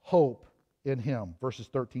hope in Him. Verses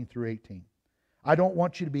 13 through 18. I don't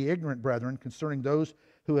want you to be ignorant, brethren, concerning those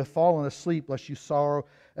who have fallen asleep, lest you sorrow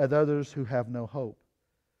at others who have no hope.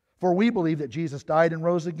 For we believe that Jesus died and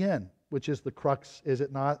rose again, which is the crux, is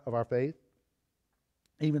it not, of our faith?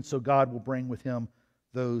 Even so, God will bring with Him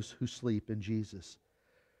those who sleep in Jesus.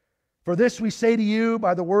 For this we say to you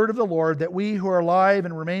by the word of the Lord, that we who are alive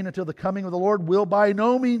and remain until the coming of the Lord will by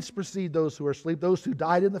no means precede those who are asleep, those who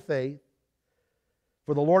died in the faith.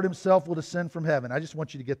 For the Lord Himself will descend from heaven. I just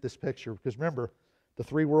want you to get this picture, because remember, the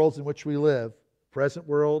three worlds in which we live, present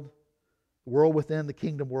world, the world within, the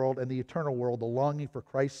kingdom world, and the eternal world, the longing for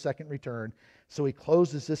Christ's second return. So he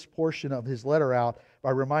closes this portion of his letter out by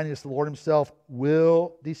reminding us the Lord Himself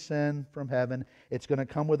will descend from heaven. It's going to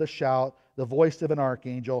come with a shout, the voice of an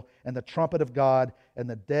archangel, and the trumpet of God, and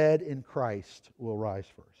the dead in Christ will rise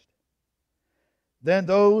first. Then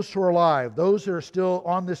those who are alive, those who are still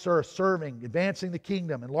on this earth, serving, advancing the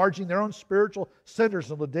kingdom, enlarging their own spiritual centers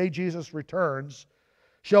until the day Jesus returns,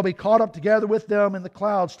 shall be caught up together with them in the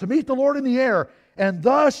clouds to meet the Lord in the air, and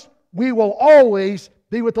thus we will always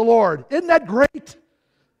be with the Lord. Isn't that great?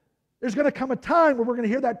 There's going to come a time where we're going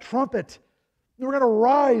to hear that trumpet, and we're going to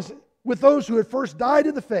rise with those who had first died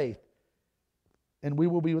in the faith, and we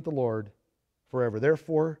will be with the Lord forever.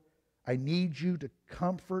 Therefore, I need you to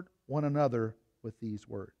comfort one another with these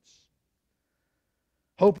words.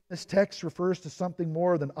 Hope in this text refers to something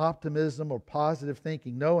more than optimism or positive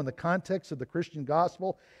thinking. No, in the context of the Christian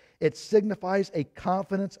gospel, it signifies a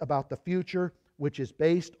confidence about the future which is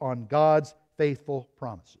based on God's faithful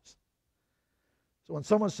promises. So when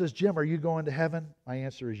someone says, Jim, are you going to heaven? My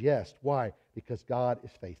answer is yes. Why? Because God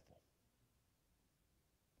is faithful.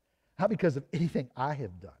 Not because of anything I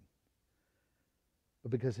have done,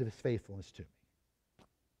 but because of His faithfulness to me.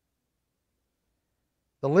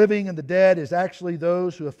 The living and the dead is actually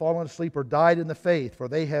those who have fallen asleep or died in the faith, for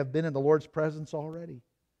they have been in the Lord's presence already.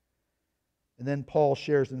 And then Paul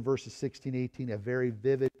shares in verses 16 and 18 a very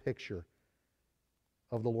vivid picture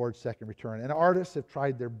of the Lord's second return. And artists have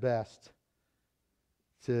tried their best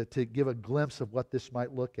to give a glimpse of what this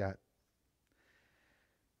might look at.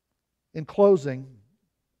 In closing,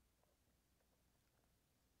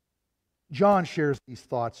 John shares these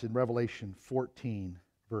thoughts in Revelation 14,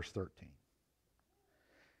 verse 13.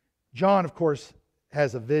 John, of course,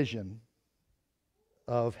 has a vision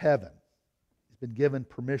of heaven. He's been given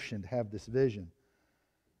permission to have this vision.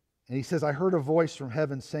 And he says, I heard a voice from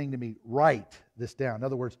heaven saying to me, write this down. In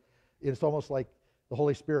other words, it's almost like the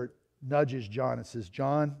Holy Spirit nudges John and says,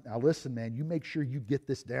 John, now listen, man, you make sure you get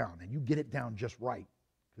this down, and you get it down just right.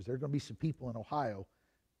 Because there are going to be some people in Ohio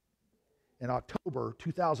in October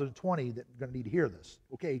 2020 that are going to need to hear this.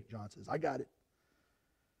 Okay, John says, I got it.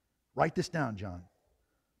 Write this down, John.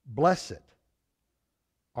 Blessed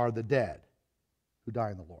are the dead who die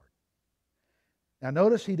in the Lord. Now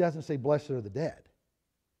notice he doesn't say blessed are the dead.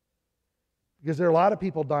 Because there are a lot of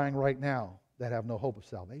people dying right now that have no hope of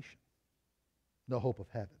salvation. No hope of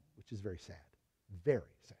heaven, which is very sad. Very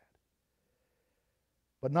sad.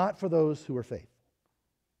 But not for those who are faithful.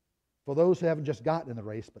 For those who haven't just gotten in the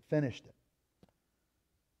race but finished it.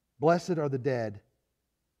 Blessed are the dead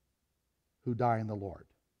who die in the Lord.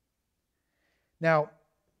 Now,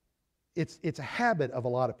 it's a habit of a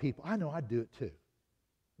lot of people. I know I do it too.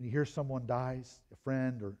 When you hear someone dies, a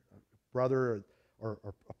friend or a brother or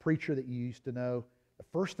a preacher that you used to know, the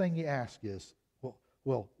first thing you ask is,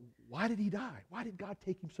 well, why did he die? Why did God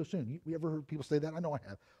take him so soon? You ever heard people say that? I know I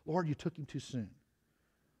have. Lord, you took him too soon.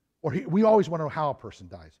 Or we always want to know how a person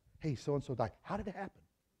dies. Hey, so-and-so died. How did it happen?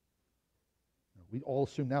 We all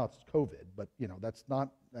assume now it's COVID, but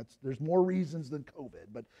there's more reasons than COVID.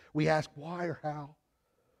 But we ask why or how.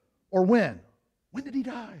 Or when. When did he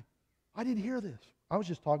die? I didn't hear this. I was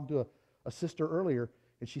just talking to a sister earlier,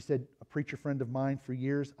 and she said, a preacher friend of mine for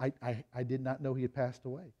years, I did not know he had passed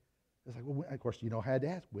away. I was like, well, of course, I had to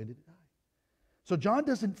ask, when did he die? So John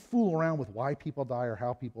doesn't fool around with why people die or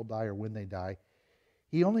how people die or when they die.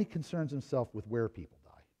 He only concerns himself with where people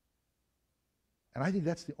die. And I think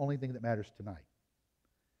that's the only thing that matters tonight.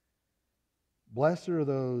 Blessed are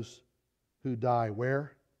those who die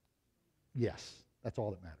where? Yes, that's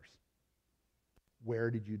all that matters. Where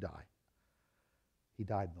did you die? He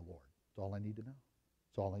died in the Lord. That's all I need to know.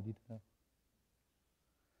 That's all I need to know.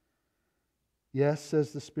 Yes,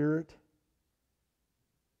 says the Spirit,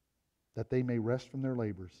 that they may rest from their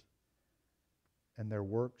labors, and their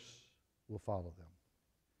works will follow them.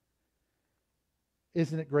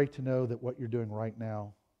 Isn't it great to know that what you're doing right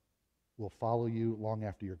now will follow you long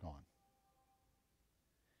after you're gone?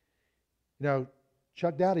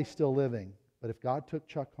 Chuck Dowdy's still living, but if God took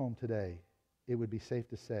Chuck home today, it would be safe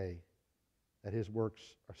to say that his works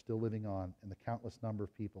are still living on in the countless number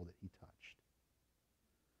of people that he touched.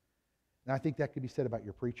 And I think that could be said about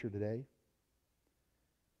your preacher today.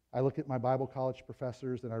 I look at my Bible college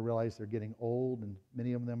professors and I realize they're getting old, and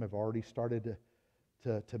many of them have already started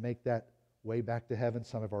to make that way back to heaven.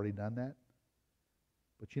 Some have already done that.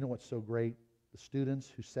 But you know what's so great? The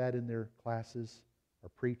students who sat in their classes are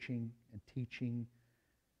preaching and teaching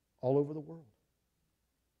all over the world,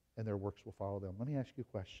 and their works will follow them. Let me ask you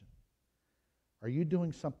a question. Are you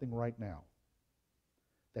doing something right now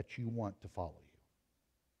that you want to follow you?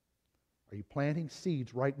 Are you planting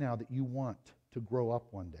seeds right now that you want to grow up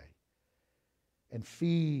one day and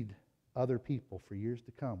feed other people for years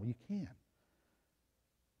to come? Well, you can.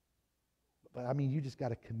 But you just got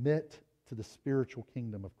to commit to the spiritual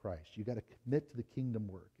kingdom of Christ. You got to commit to the kingdom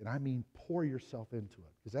work. And pour yourself into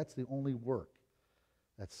it, because that's the only work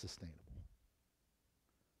that's sustainable.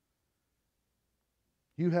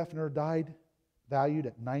 Hugh Hefner died valued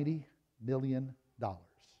at $90 million.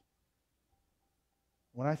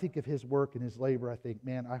 When I think of his work and his labor, I think,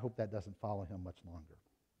 man, I hope that doesn't follow him much longer.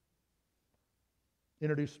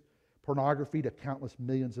 Introduced pornography to countless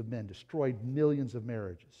millions of men, destroyed millions of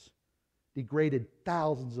marriages, degraded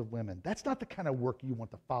thousands of women. That's not the kind of work you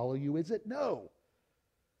want to follow you, is it? No.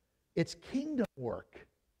 It's kingdom work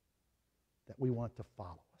that we want to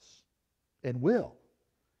follow us, and will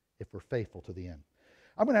if we're faithful to the end.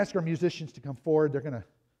 I'm going to ask our musicians to come forward. They're going to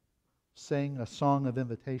sing a song of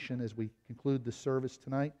invitation as we conclude the service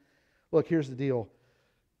tonight. Look, here's the deal.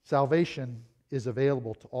 Salvation is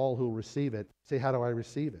available to all who will receive it. Say, how do I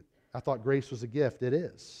receive it? I thought grace was a gift. It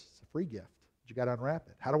is. It's a free gift. But you got to unwrap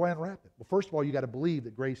it. How do I unwrap it? Well, first of all, you got to believe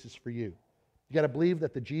that grace is for you. You got to believe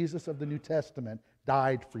that the Jesus of the New Testament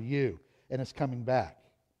died for you and is coming back.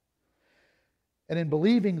 And in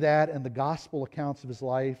believing that and the gospel accounts of his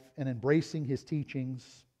life and embracing his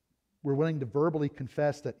teachings, we're willing to verbally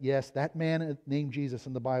confess that, yes, that man named Jesus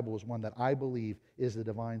in the Bible is one that I believe is the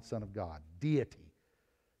divine Son of God. Deity.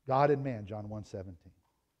 God and man, John 1:17.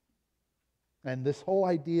 And this whole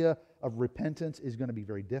idea of repentance is going to be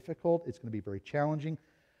very difficult. It's going to be very challenging.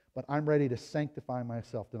 but I'm ready to sanctify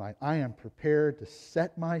myself tonight. I am prepared to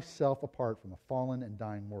set myself apart from a fallen and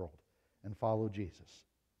dying world and follow Jesus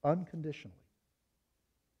unconditionally.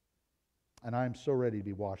 And I am so ready to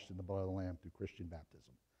be washed in the blood of the Lamb through Christian baptism.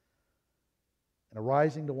 And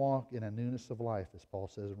arising to walk in a newness of life, as Paul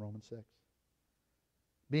says in Romans 6.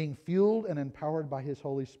 Being fueled and empowered by His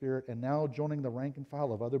Holy Spirit, and now joining the rank and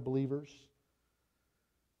file of other believers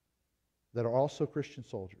that are also Christian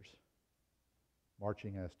soldiers,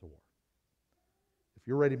 marching as to war. If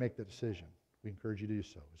you're ready to make that decision, we encourage you to do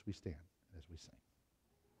so as we stand and as we sing.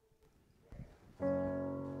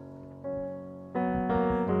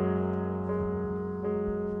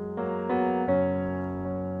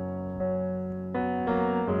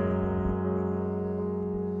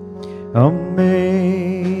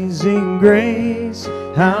 Amazing grace,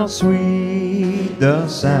 how sweet the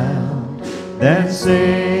sound that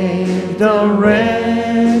saved a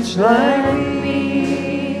wretch like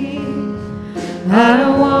me. I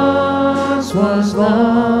once was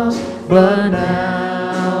lost, but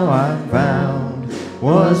now I'm found,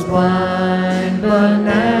 was blind, but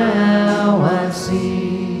now I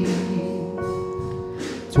see.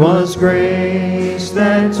 'Twas grace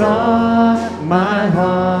that taught my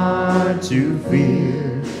heart to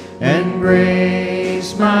fear, and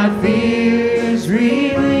grace my fears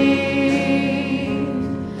relieved.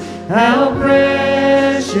 How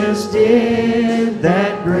precious did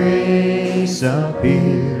that grace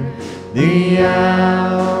appear, the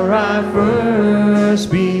hour I first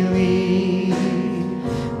believed.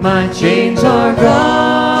 My chains are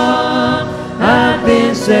gone, I've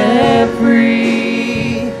been set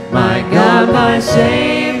free. My God, my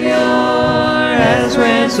Savior has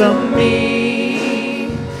ransomed me.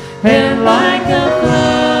 And like a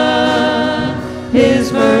flood,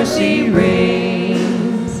 His mercy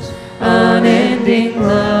reigns. Unending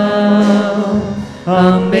love,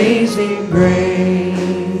 amazing grace.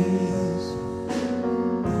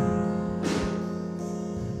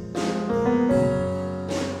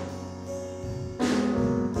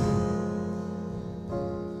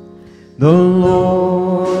 The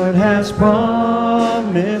Lord has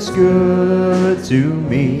promised good to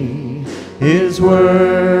me. His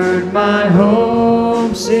word my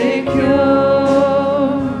hope secures.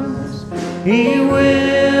 He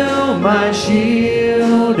will my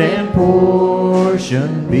shield and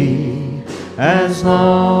portion be, as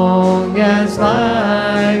long as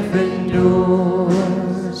life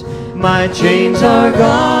endures. My chains are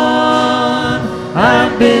gone,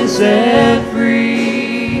 I've been set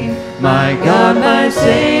free. My God, my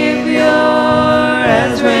Savior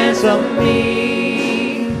has ransomed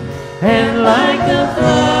me. And like a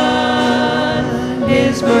flood,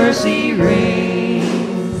 His mercy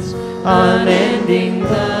reigns. Unending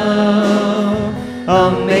love,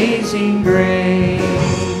 amazing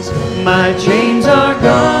grace. My chains are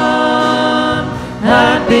gone,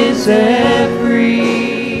 I've been set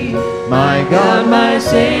free. My God, my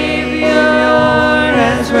Savior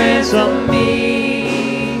has ransomed me.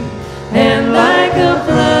 And like a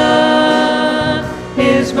flood,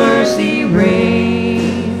 His mercy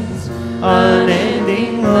reigns.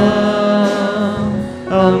 Unending love,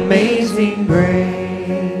 amazing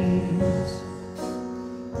grace.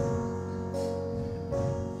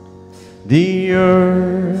 The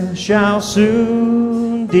earth shall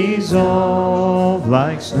soon dissolve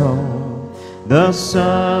like snow. The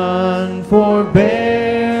sun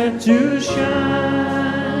forbear to shine.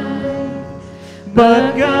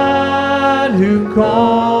 But God, who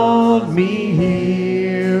called me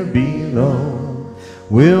here below,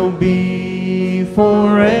 will be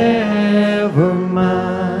forever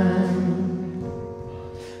mine.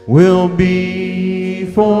 Will be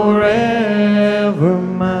forever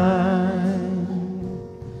mine.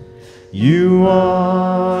 You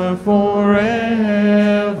are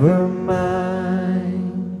forever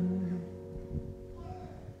mine.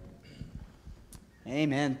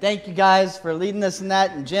 Amen. Thank you guys for leading us in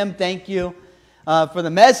that. And Jim, thank you for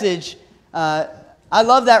the message. I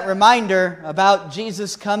love that reminder about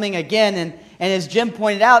Jesus coming again. And as Jim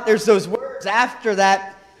pointed out, there's those words after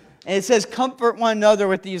that. And it says, comfort one another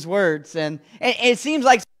with these words. And it seems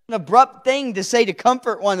like an abrupt thing to say, to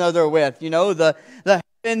comfort one another with. You know, the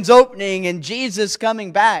heavens opening and Jesus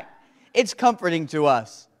coming back. It's comforting to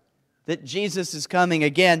us that Jesus is coming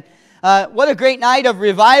again. What a great night of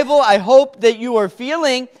revival. I hope that you are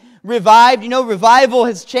feeling revived. You know, revival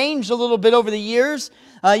has changed a little bit over the years.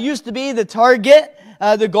 Used to be the target.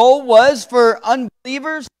 The goal was for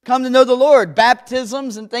unbelievers to come to know the Lord.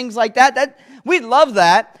 Baptisms and things like that. We love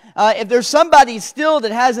that. if there's somebody still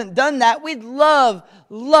that hasn't done that, we'd love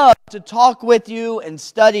to talk with you and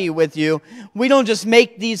study with you. We don't just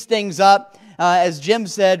make these things up. As Jim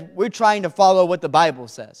said, we're trying to follow what the Bible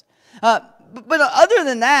says. But other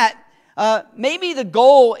than that, maybe the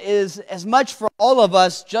goal is as much for all of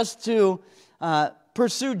us just to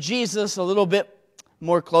pursue Jesus a little bit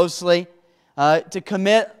more closely, to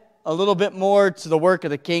commit a little bit more to the work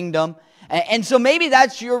of the kingdom. And so maybe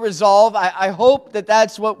that's your resolve. I hope that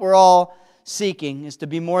that's what we're all seeking, is to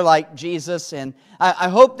be more like Jesus. And I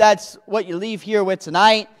hope that's what you leave here with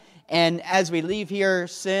tonight. And as we leave here,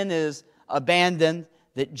 sin is abandoned,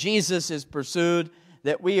 that Jesus is pursued,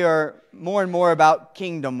 that we are more and more about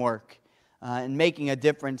kingdom work and making a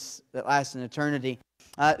difference that lasts in eternity.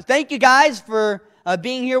 Thank you guys for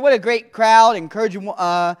being here. What a great crowd. Encourage you.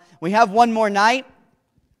 We have one more night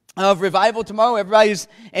of revival tomorrow. Everybody's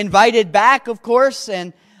invited back, of course,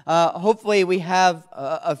 and hopefully we have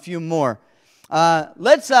a few more.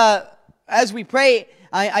 Let's, as we pray,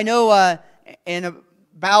 I know in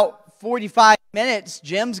about 45 minutes,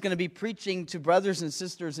 Jim's going to be preaching to brothers and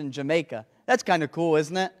sisters in Jamaica. That's kind of cool,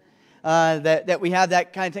 isn't it? That we have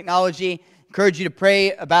that kind of technology. Encourage you to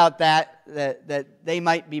pray about that they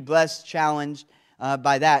might be blessed, challenged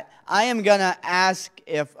by that. I am going to ask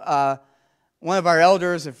if one of our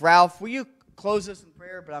elders, if Ralph, will you close us in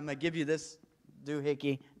prayer? But I'm going to give you this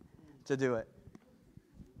doohickey to do it.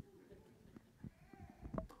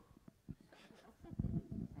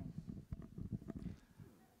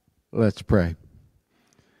 Let's pray.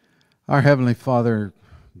 Our Heavenly Father,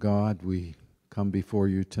 God, we come before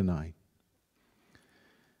you tonight.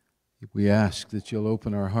 We ask that you'll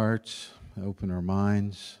open our hearts, open our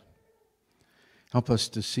minds. Help us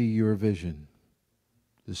to see your vision,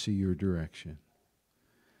 to see your direction.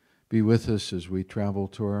 Be with us as we travel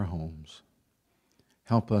to our homes.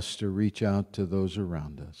 Help us to reach out to those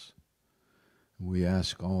around us. We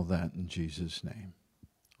ask all that in Jesus' name.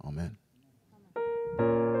 Amen.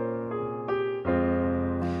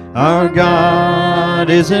 Our God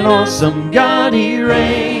is an awesome God. He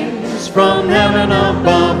reigns from heaven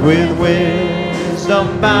above with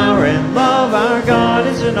wisdom, power, and love. Our God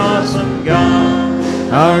is an awesome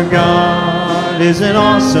God. Our God is an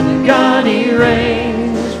awesome God. He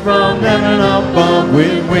reigns from heaven above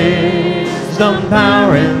with wisdom,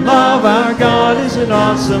 power, and love. Our God is an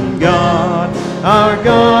awesome God. Our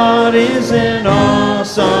God is an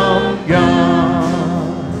awesome God.